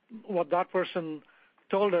what that person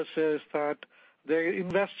told us is that they're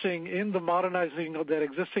investing in the modernizing of their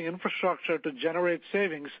existing infrastructure to generate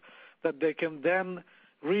savings that they can then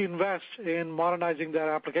reinvest in modernizing their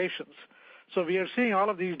applications. So we are seeing all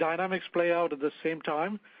of these dynamics play out at the same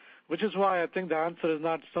time, which is why I think the answer is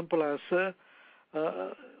not simple as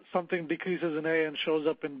something decreases in A and shows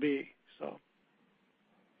up in B. So,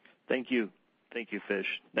 thank you. Thank you, Fish.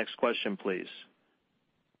 Next question, please.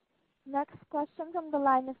 Next question from the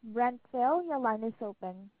line of Brent Thill. Your line is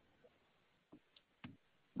open.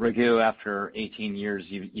 Raghu, after 18 years,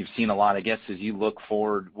 you've seen a lot. I guess as you look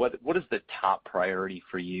forward, what is the top priority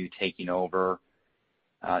for you taking over?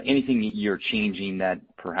 Anything you're changing that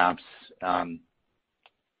perhaps wasn't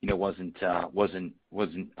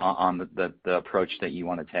on the approach that you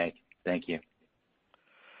want to take? Thank you.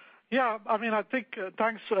 Yeah, I mean, I think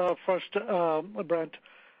thanks first, Brent.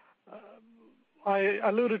 I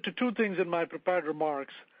alluded to two things in my prepared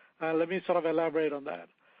remarks. Let me sort of elaborate on that.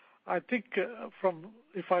 I think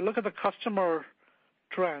if I look at the customer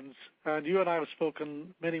trends, and you and I have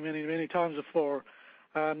spoken many, many, many times before,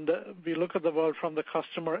 and we look at the world from the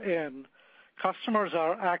customer in, customers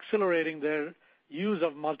are accelerating their use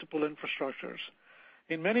of multiple infrastructures.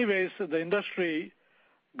 In many ways, the industry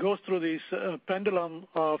goes through these pendulum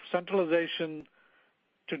of centralization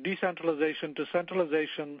to decentralization to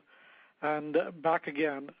centralization and back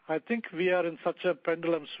again. I think we are in such a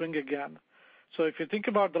pendulum swing again. So if you think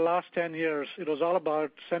about the last 10 years, it was all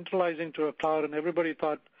about centralizing to a cloud, and everybody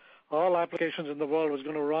thought all applications in the world was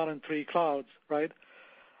going to run in 3 clouds, right?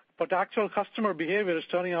 But actual customer behavior is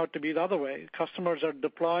turning out to be the other way. Customers are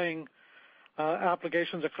deploying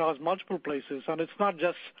applications across multiple places, and it's not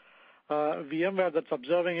just VMware that's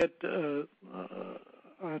observing it.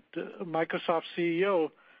 Microsoft CEO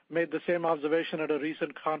made the same observation at a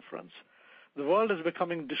recent conference. The world is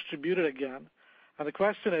becoming distributed again, and the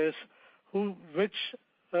question is, which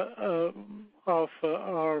of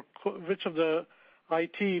the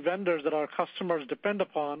IT vendors that our customers depend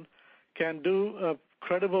upon can do a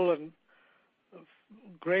credible and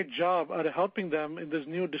great job at helping them in this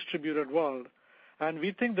new distributed world. And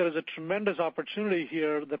we think there is a tremendous opportunity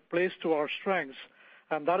here that plays to our strengths,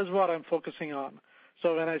 and that is what I'm focusing on.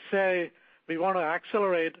 So when I say we want to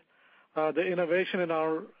accelerate the innovation in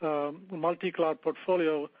our multi-cloud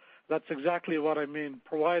portfolio, that's exactly what I mean,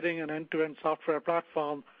 providing an end-to-end software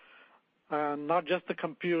platform, and not just the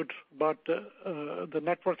compute, but the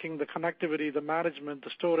networking, the connectivity, the management,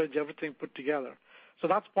 the storage, everything put together. So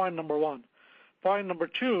that's point number one. Point number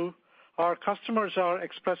two, our customers are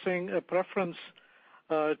expressing a preference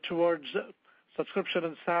towards subscription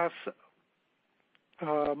and SaaS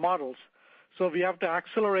models. So we have to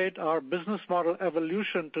accelerate our business model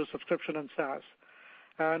evolution to subscription and SaaS.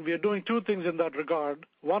 And we are doing two things in that regard.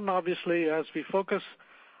 One, obviously, as we focus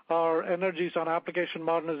our energies on application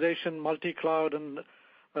modernization, multi-cloud, and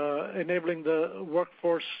enabling the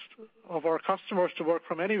workforce of our customers to work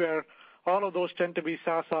from anywhere, all of those tend to be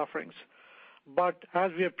SaaS offerings. But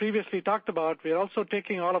as we have previously talked about, we are also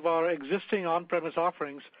taking all of our existing on-premise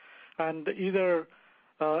offerings and either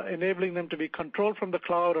enabling them to be controlled from the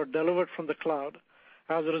cloud or delivered from the cloud.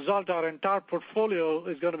 As a result, our entire portfolio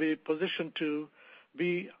is going to be positioned to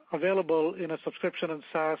be available in a subscription and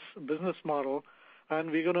SaaS business model,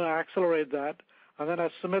 and we're going to accelerate that. And then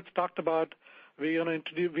as Sumit talked about, we are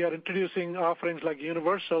introducing offerings like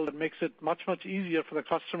Universal that makes it much, much easier for the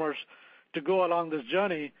customers to go along this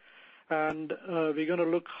journey. And we're going to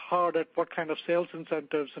look hard at what kind of sales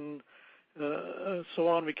incentives and so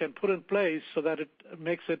on we can put in place so that it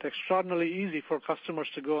makes it extraordinarily easy for customers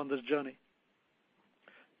to go on this journey.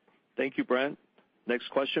 Thank you, Brent. Next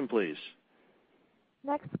question, please.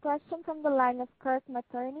 Next question from the line of Kirk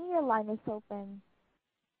Materne. Your line is open.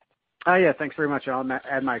 Yeah, thanks very much. I'll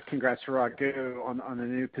add my congrats to Raghu on the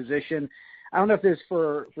new position. I don't know if this is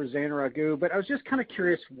for Zane or Raghu, but I was just kind of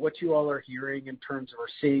curious what you all are hearing in terms of, or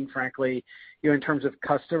seeing, frankly, in terms of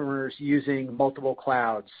customers using multiple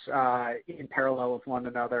clouds in parallel with one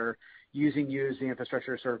another, using the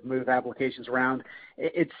infrastructure to sort of move applications around.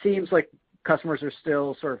 It seems like customers are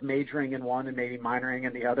still sort of majoring in one and maybe minoring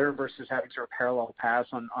in the other versus having sort of parallel paths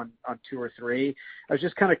on two or three. I was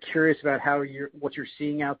just kind of curious about what you're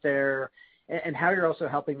seeing out there and how you're also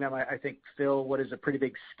helping them, I think, fill what is a pretty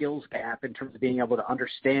big skills gap in terms of being able to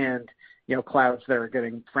understand, clouds that are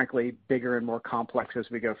getting, frankly, bigger and more complex as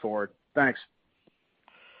we go forward. Thanks.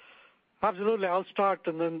 Absolutely. I'll start,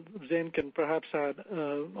 and then Zane can perhaps add,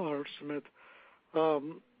 or Sumit.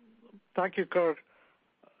 Thank you, Kirk.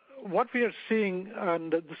 What we are seeing,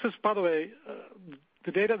 and this is, by the way,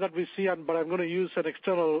 the data that we see, but I'm going to use an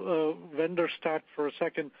external vendor stat for a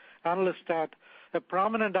second, analyst stat. A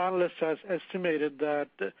prominent analyst has estimated that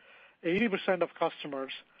 80% of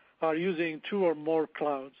customers are using two or more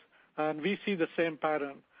clouds, and we see the same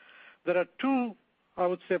pattern. There are two, I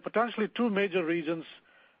would say, potentially two major reasons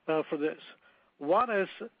for this. One is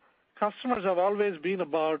customers have always been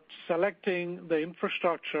about selecting the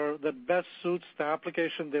infrastructure that best suits the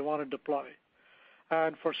application they want to deploy.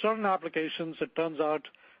 And for certain applications, it turns out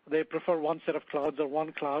they prefer one set of clouds or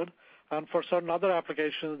one cloud, and for certain other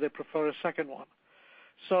applications, they prefer a second one.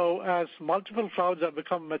 So as multiple clouds have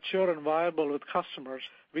become mature and viable with customers,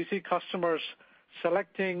 we see customers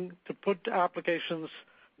selecting to put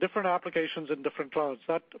different applications in different clouds.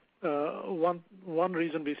 That's one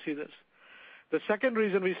reason we see this. The second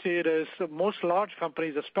reason we see it is most large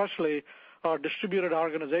companies especially are distributed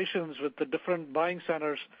organizations with the different buying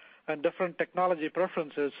centers and different technology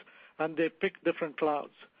preferences, and they pick different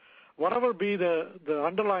clouds. Whatever be the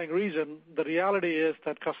underlying reason, the reality is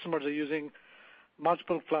that customers are using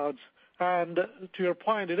multiple clouds. And to your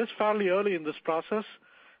point, it is fairly early in this process,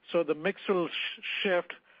 so the mix will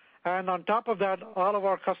shift. And on top of that, all of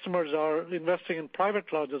our customers are investing in private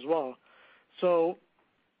clouds as well. So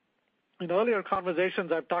in earlier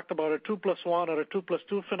conversations, I've talked about a 2+1 or a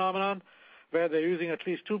 2+2 phenomenon, where they're using at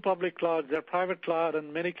least two public clouds, their private cloud,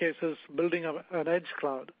 in many cases building an edge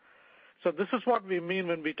cloud. So this is what we mean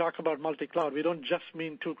when we talk about multi-cloud. We don't just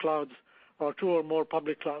mean two clouds or two or more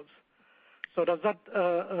public clouds. So does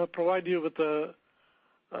that provide you with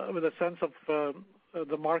a sense of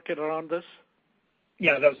the market around this?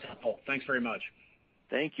 Yeah, that was helpful. Thanks very much.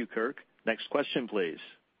 Thank you, Kirk. Next question, please.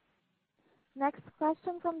 Next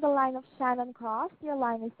question from the line of Shannon Cross. Your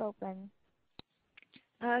line is open.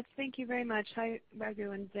 Thank you very much. Hi,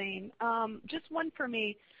 Raghu and Zane. Just one for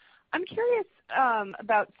me. I'm curious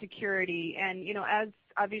about security and, as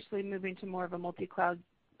obviously moving to more of a multi-cloud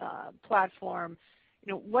platform,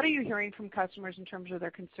 what are you hearing from customers in terms of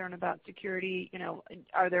their concern about security?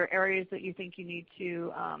 Are there areas that you think you need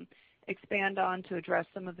to expand on to address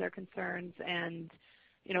some of their concerns? And,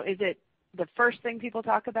 is it the first thing people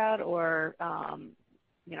talk about, or, how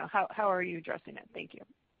are you addressing it? Thank you.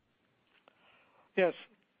 Yes.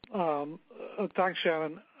 Thanks,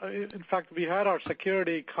 Shannon. In fact, we had our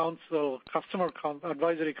Security Council, Customer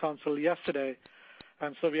Advisory Council yesterday,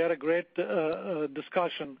 and so we had a great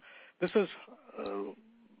discussion. This is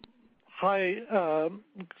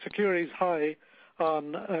security is high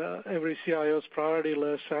on every CIO's priority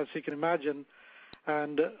list, as you can imagine,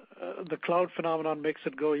 and the cloud phenomenon makes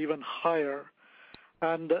it go even higher.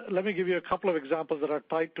 And let me give you a couple of examples that are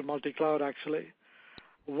tied to multi-cloud, actually.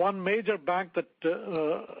 One major bank that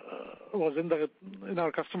was in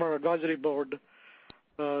our customer advisory board,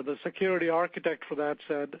 the security architect for that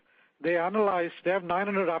said they have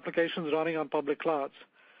 900 applications running on public clouds,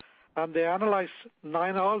 and they analyzed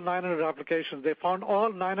all 900 applications. They found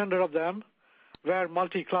all 900 of them were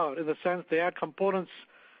multi-cloud in the sense they had components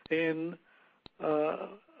in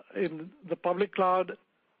the public cloud,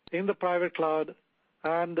 in the private cloud,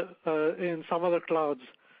 and in some other clouds,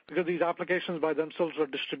 because these applications by themselves are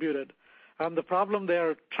distributed. And the problem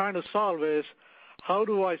they're trying to solve is, how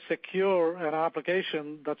do I secure an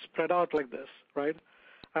application that's spread out like this, right?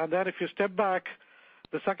 And then if you step back,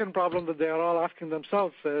 the second problem that they are all asking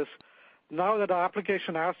themselves is, now that our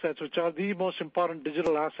application assets, which are the most important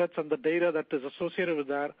digital assets and the data that is associated with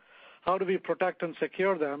that, how do we protect and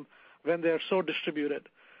secure them when they are so distributed?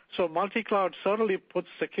 So multi-cloud certainly puts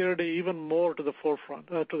security even more to the forefront.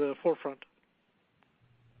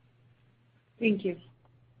 Thank you.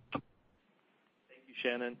 Thank you,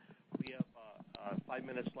 Shannon. We have 5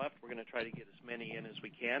 minutes left. We're going to try to get as many in as we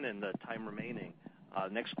can in the time remaining.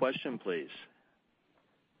 Next question, please.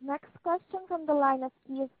 Next question from the line of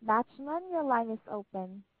Keith Bachman. Your line is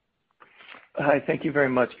open. Hi, thank you very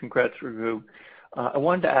much. Congrats, Raghu. I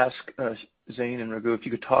wanted to ask Zane and Raghu if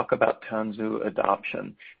you could talk about Tanzu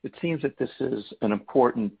adoption. It seems that this is an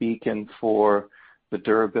important beacon for the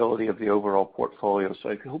durability of the overall portfolio, so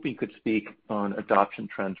I hope you could speak on adoption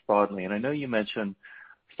trends broadly. And I know you mentioned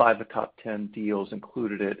 5 of top 10 deals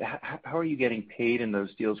included it. How are you getting paid in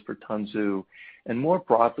those deals for Tanzu? And more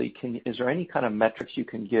broadly, is there any kind of metrics you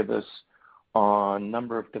can give us on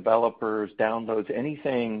number of developers, downloads,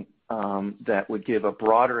 anything that would give a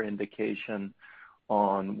broader indication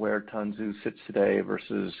on where Tanzu sits today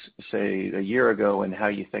versus, say, a year ago, and how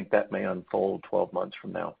you think that may unfold 12 months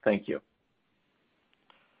from now? Thank you.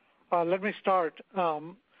 Let me start.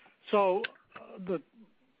 So the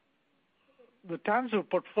Tanzu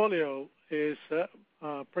portfolio is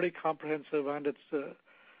pretty comprehensive, and it's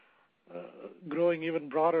growing even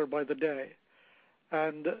broader by the day.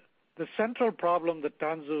 And the central problem that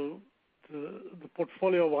Tanzu, the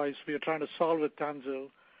portfolio-wise, we are trying to solve with Tanzu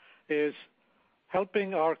is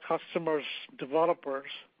helping our customers,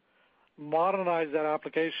 developers, modernize their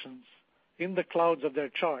applications in the clouds of their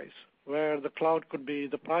choice, where the cloud could be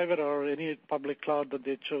the private or any public cloud that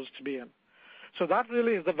they chose to be in. So that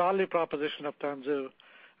really is the value proposition of Tanzu.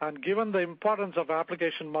 And given the importance of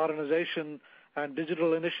application modernization and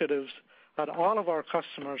digital initiatives at all of our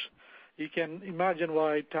customers, you can imagine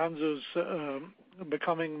why Tanzu's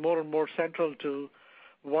becoming more and more central to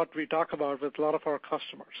what we talk about with a lot of our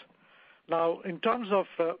customers. Now, in terms of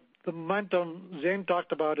the momentum, Zane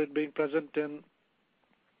talked about it being present in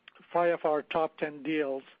 5 of our top 10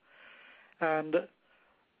 deals. And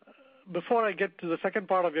before I get to the second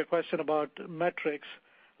part of your question about metrics,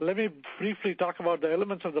 let me briefly talk about the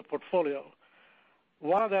elements of the portfolio.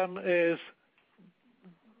 One of them is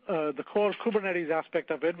the core Kubernetes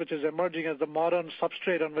aspect of it, which is emerging as the modern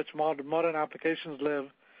substrate on which modern applications live.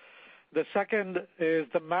 The second is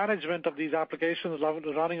the management of these applications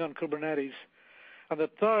running on Kubernetes. And the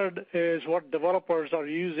third is what developers are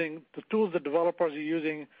using, the tools that developers are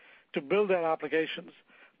using to build their applications.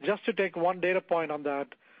 Just to take one data point on that,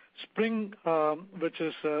 Spring, which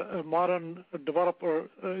is a modern developer,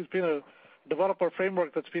 it's been a developer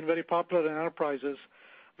framework that's been very popular in enterprises.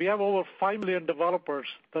 We have over 5 million developers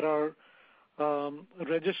that are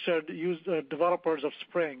registered developers of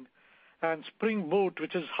Spring. And Spring Boot,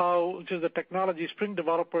 which is the technology Spring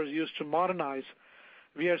developers use to modernize,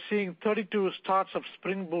 we are seeing 32 starts of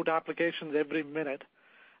Spring Boot applications every minute,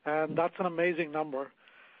 and that's an amazing number.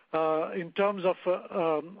 In terms of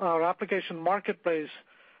our application marketplace,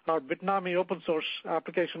 our Bitnami open source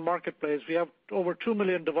application marketplace, we have over 2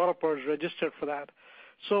 million developers registered for that.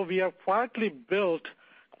 So we have quietly built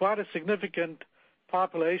quite a significant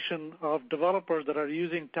population of developers that are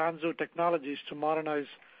using Tanzu technologies to modernize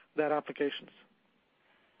their applications.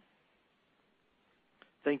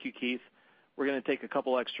 Thank you, Keith. We're going to take a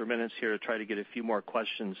couple extra minutes here to try to get a few more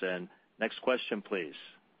questions in. Next question, please.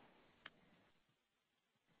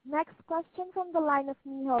 Next question from the line of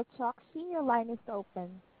Nehal Chokshi. Your line is open.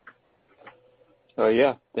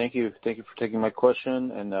 Yeah, thank you. Thank you for taking my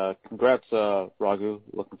question, and congrats, Raghu.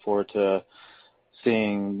 Looking forward to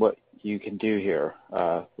seeing what you can do here,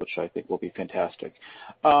 which I think will be fantastic.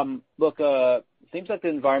 Look, seems like the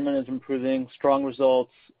environment is improving, strong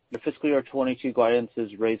results. The fiscal year 22 guidance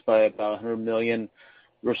is raised by about $100 million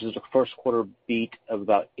versus the first quarter beat of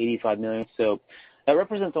about $85 million. So that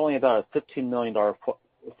represents only about a $15 million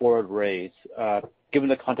forward raise. Given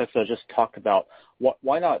the context I just talked about,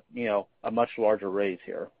 why not, a much larger raise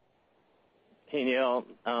here? Hey, Neil.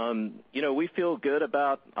 We feel good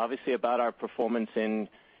about our performance in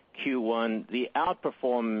Q1. The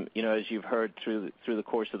outperform, as you've heard through the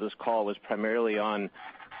course of this call, was primarily on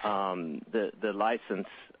the license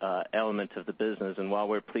element of the business. And while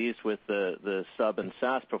we're pleased with the sub and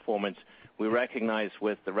SaaS performance, we recognize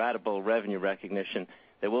with the ratable revenue recognition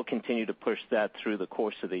that we'll continue to push that through the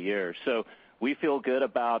course of the year. So We feel good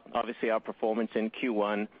about, obviously, our performance in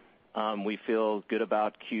Q1. We feel good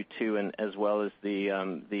about Q2 and as well as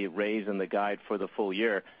the raise and the guide for the full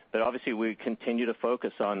year. Obviously, we continue to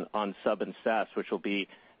focus on sub and SaaS, which will be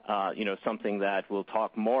something that we'll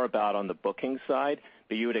talk more about on the booking side,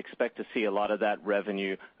 but you would expect to see a lot of that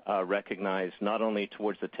revenue recognized not only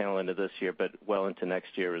towards the tail end of this year, but well into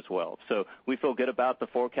next year as well. We feel good about the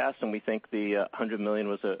forecast, and we think the $100 million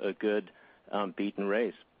was a good beat and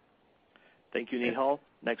raise. Thank you, Nehal.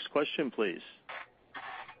 Next question, please.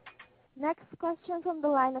 Next question from the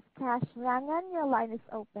line of Kash Rangan. Your line is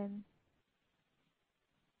open.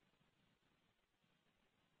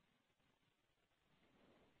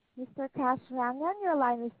 Mr. Kash Rangan, your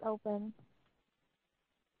line is open.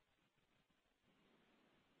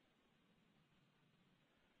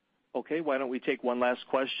 Okay, why don't we take one last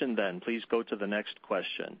question then? Please go to the next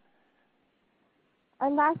question. Our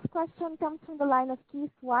last question comes from the line of Keith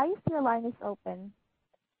Weiss. Your line is open.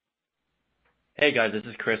 Hey guys, this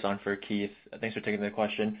is Chris on for Keith. Thanks for taking the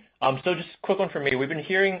question. So just a quick one for me. We've been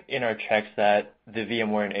hearing in our checks that the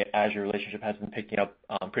VMware and Azure relationship has been picking up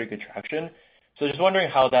pretty good traction. So just wondering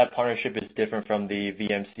how that partnership is different from the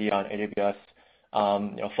VMC on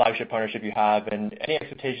AWS flagship partnership you have, and any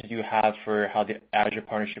expectations you have for how the Azure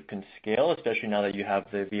partnership can scale, especially now that you have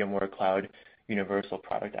the VMware Cloud Universal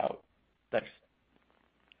product out. Thanks.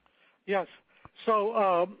 Yes.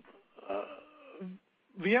 So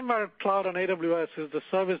VMware Cloud on AWS is the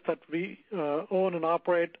service that we own and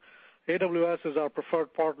operate. AWS is our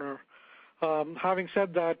preferred partner. Having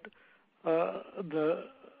said that, the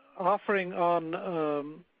offering on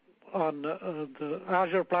the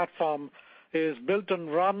Azure platform is built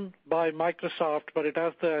and run by Microsoft, but it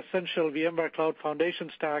has the essential VMware Cloud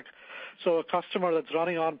Foundation stack. So a customer that's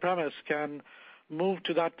running on-premise can move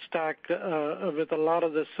to that stack with a lot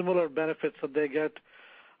of the similar benefits that they get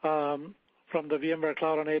from the VMware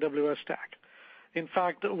Cloud on AWS stack. In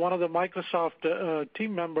fact, one of the Microsoft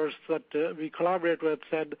team members that we collaborate with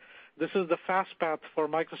said this is the fast path for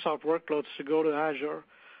Microsoft workloads to go to Azure.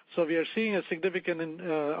 So we are seeing a significant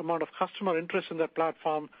amount of customer interest in that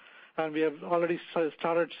platform, and we have already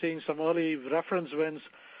started seeing some early reference wins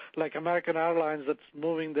like American Airlines that's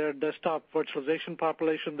moving their desktop virtualization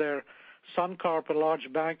population there, Suncorp, a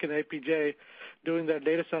large bank in APJ, doing their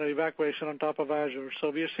data center evacuation on top of Azure. So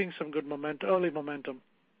we are seeing some good early momentum.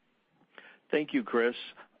 Thank you, Chris.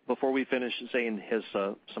 Before we finish, Zane has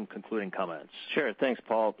some concluding comments. Sure. Thanks,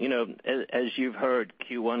 Paul. As you've heard,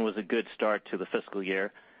 Q1 was a good start to the fiscal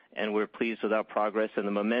year, and we're pleased with our progress and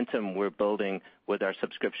the momentum we're building with our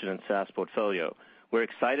subscription and SaaS portfolio. We're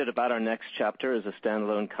excited about our next chapter as a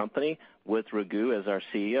standalone company with Raghu as our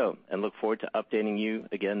CEO, and look forward to updating you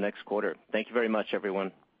again next quarter. Thank you very much,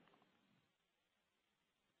 everyone.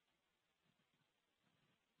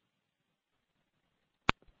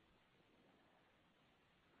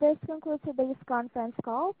 This concludes today's conference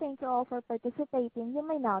call. Thank you all for participating. You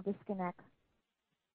may now disconnect.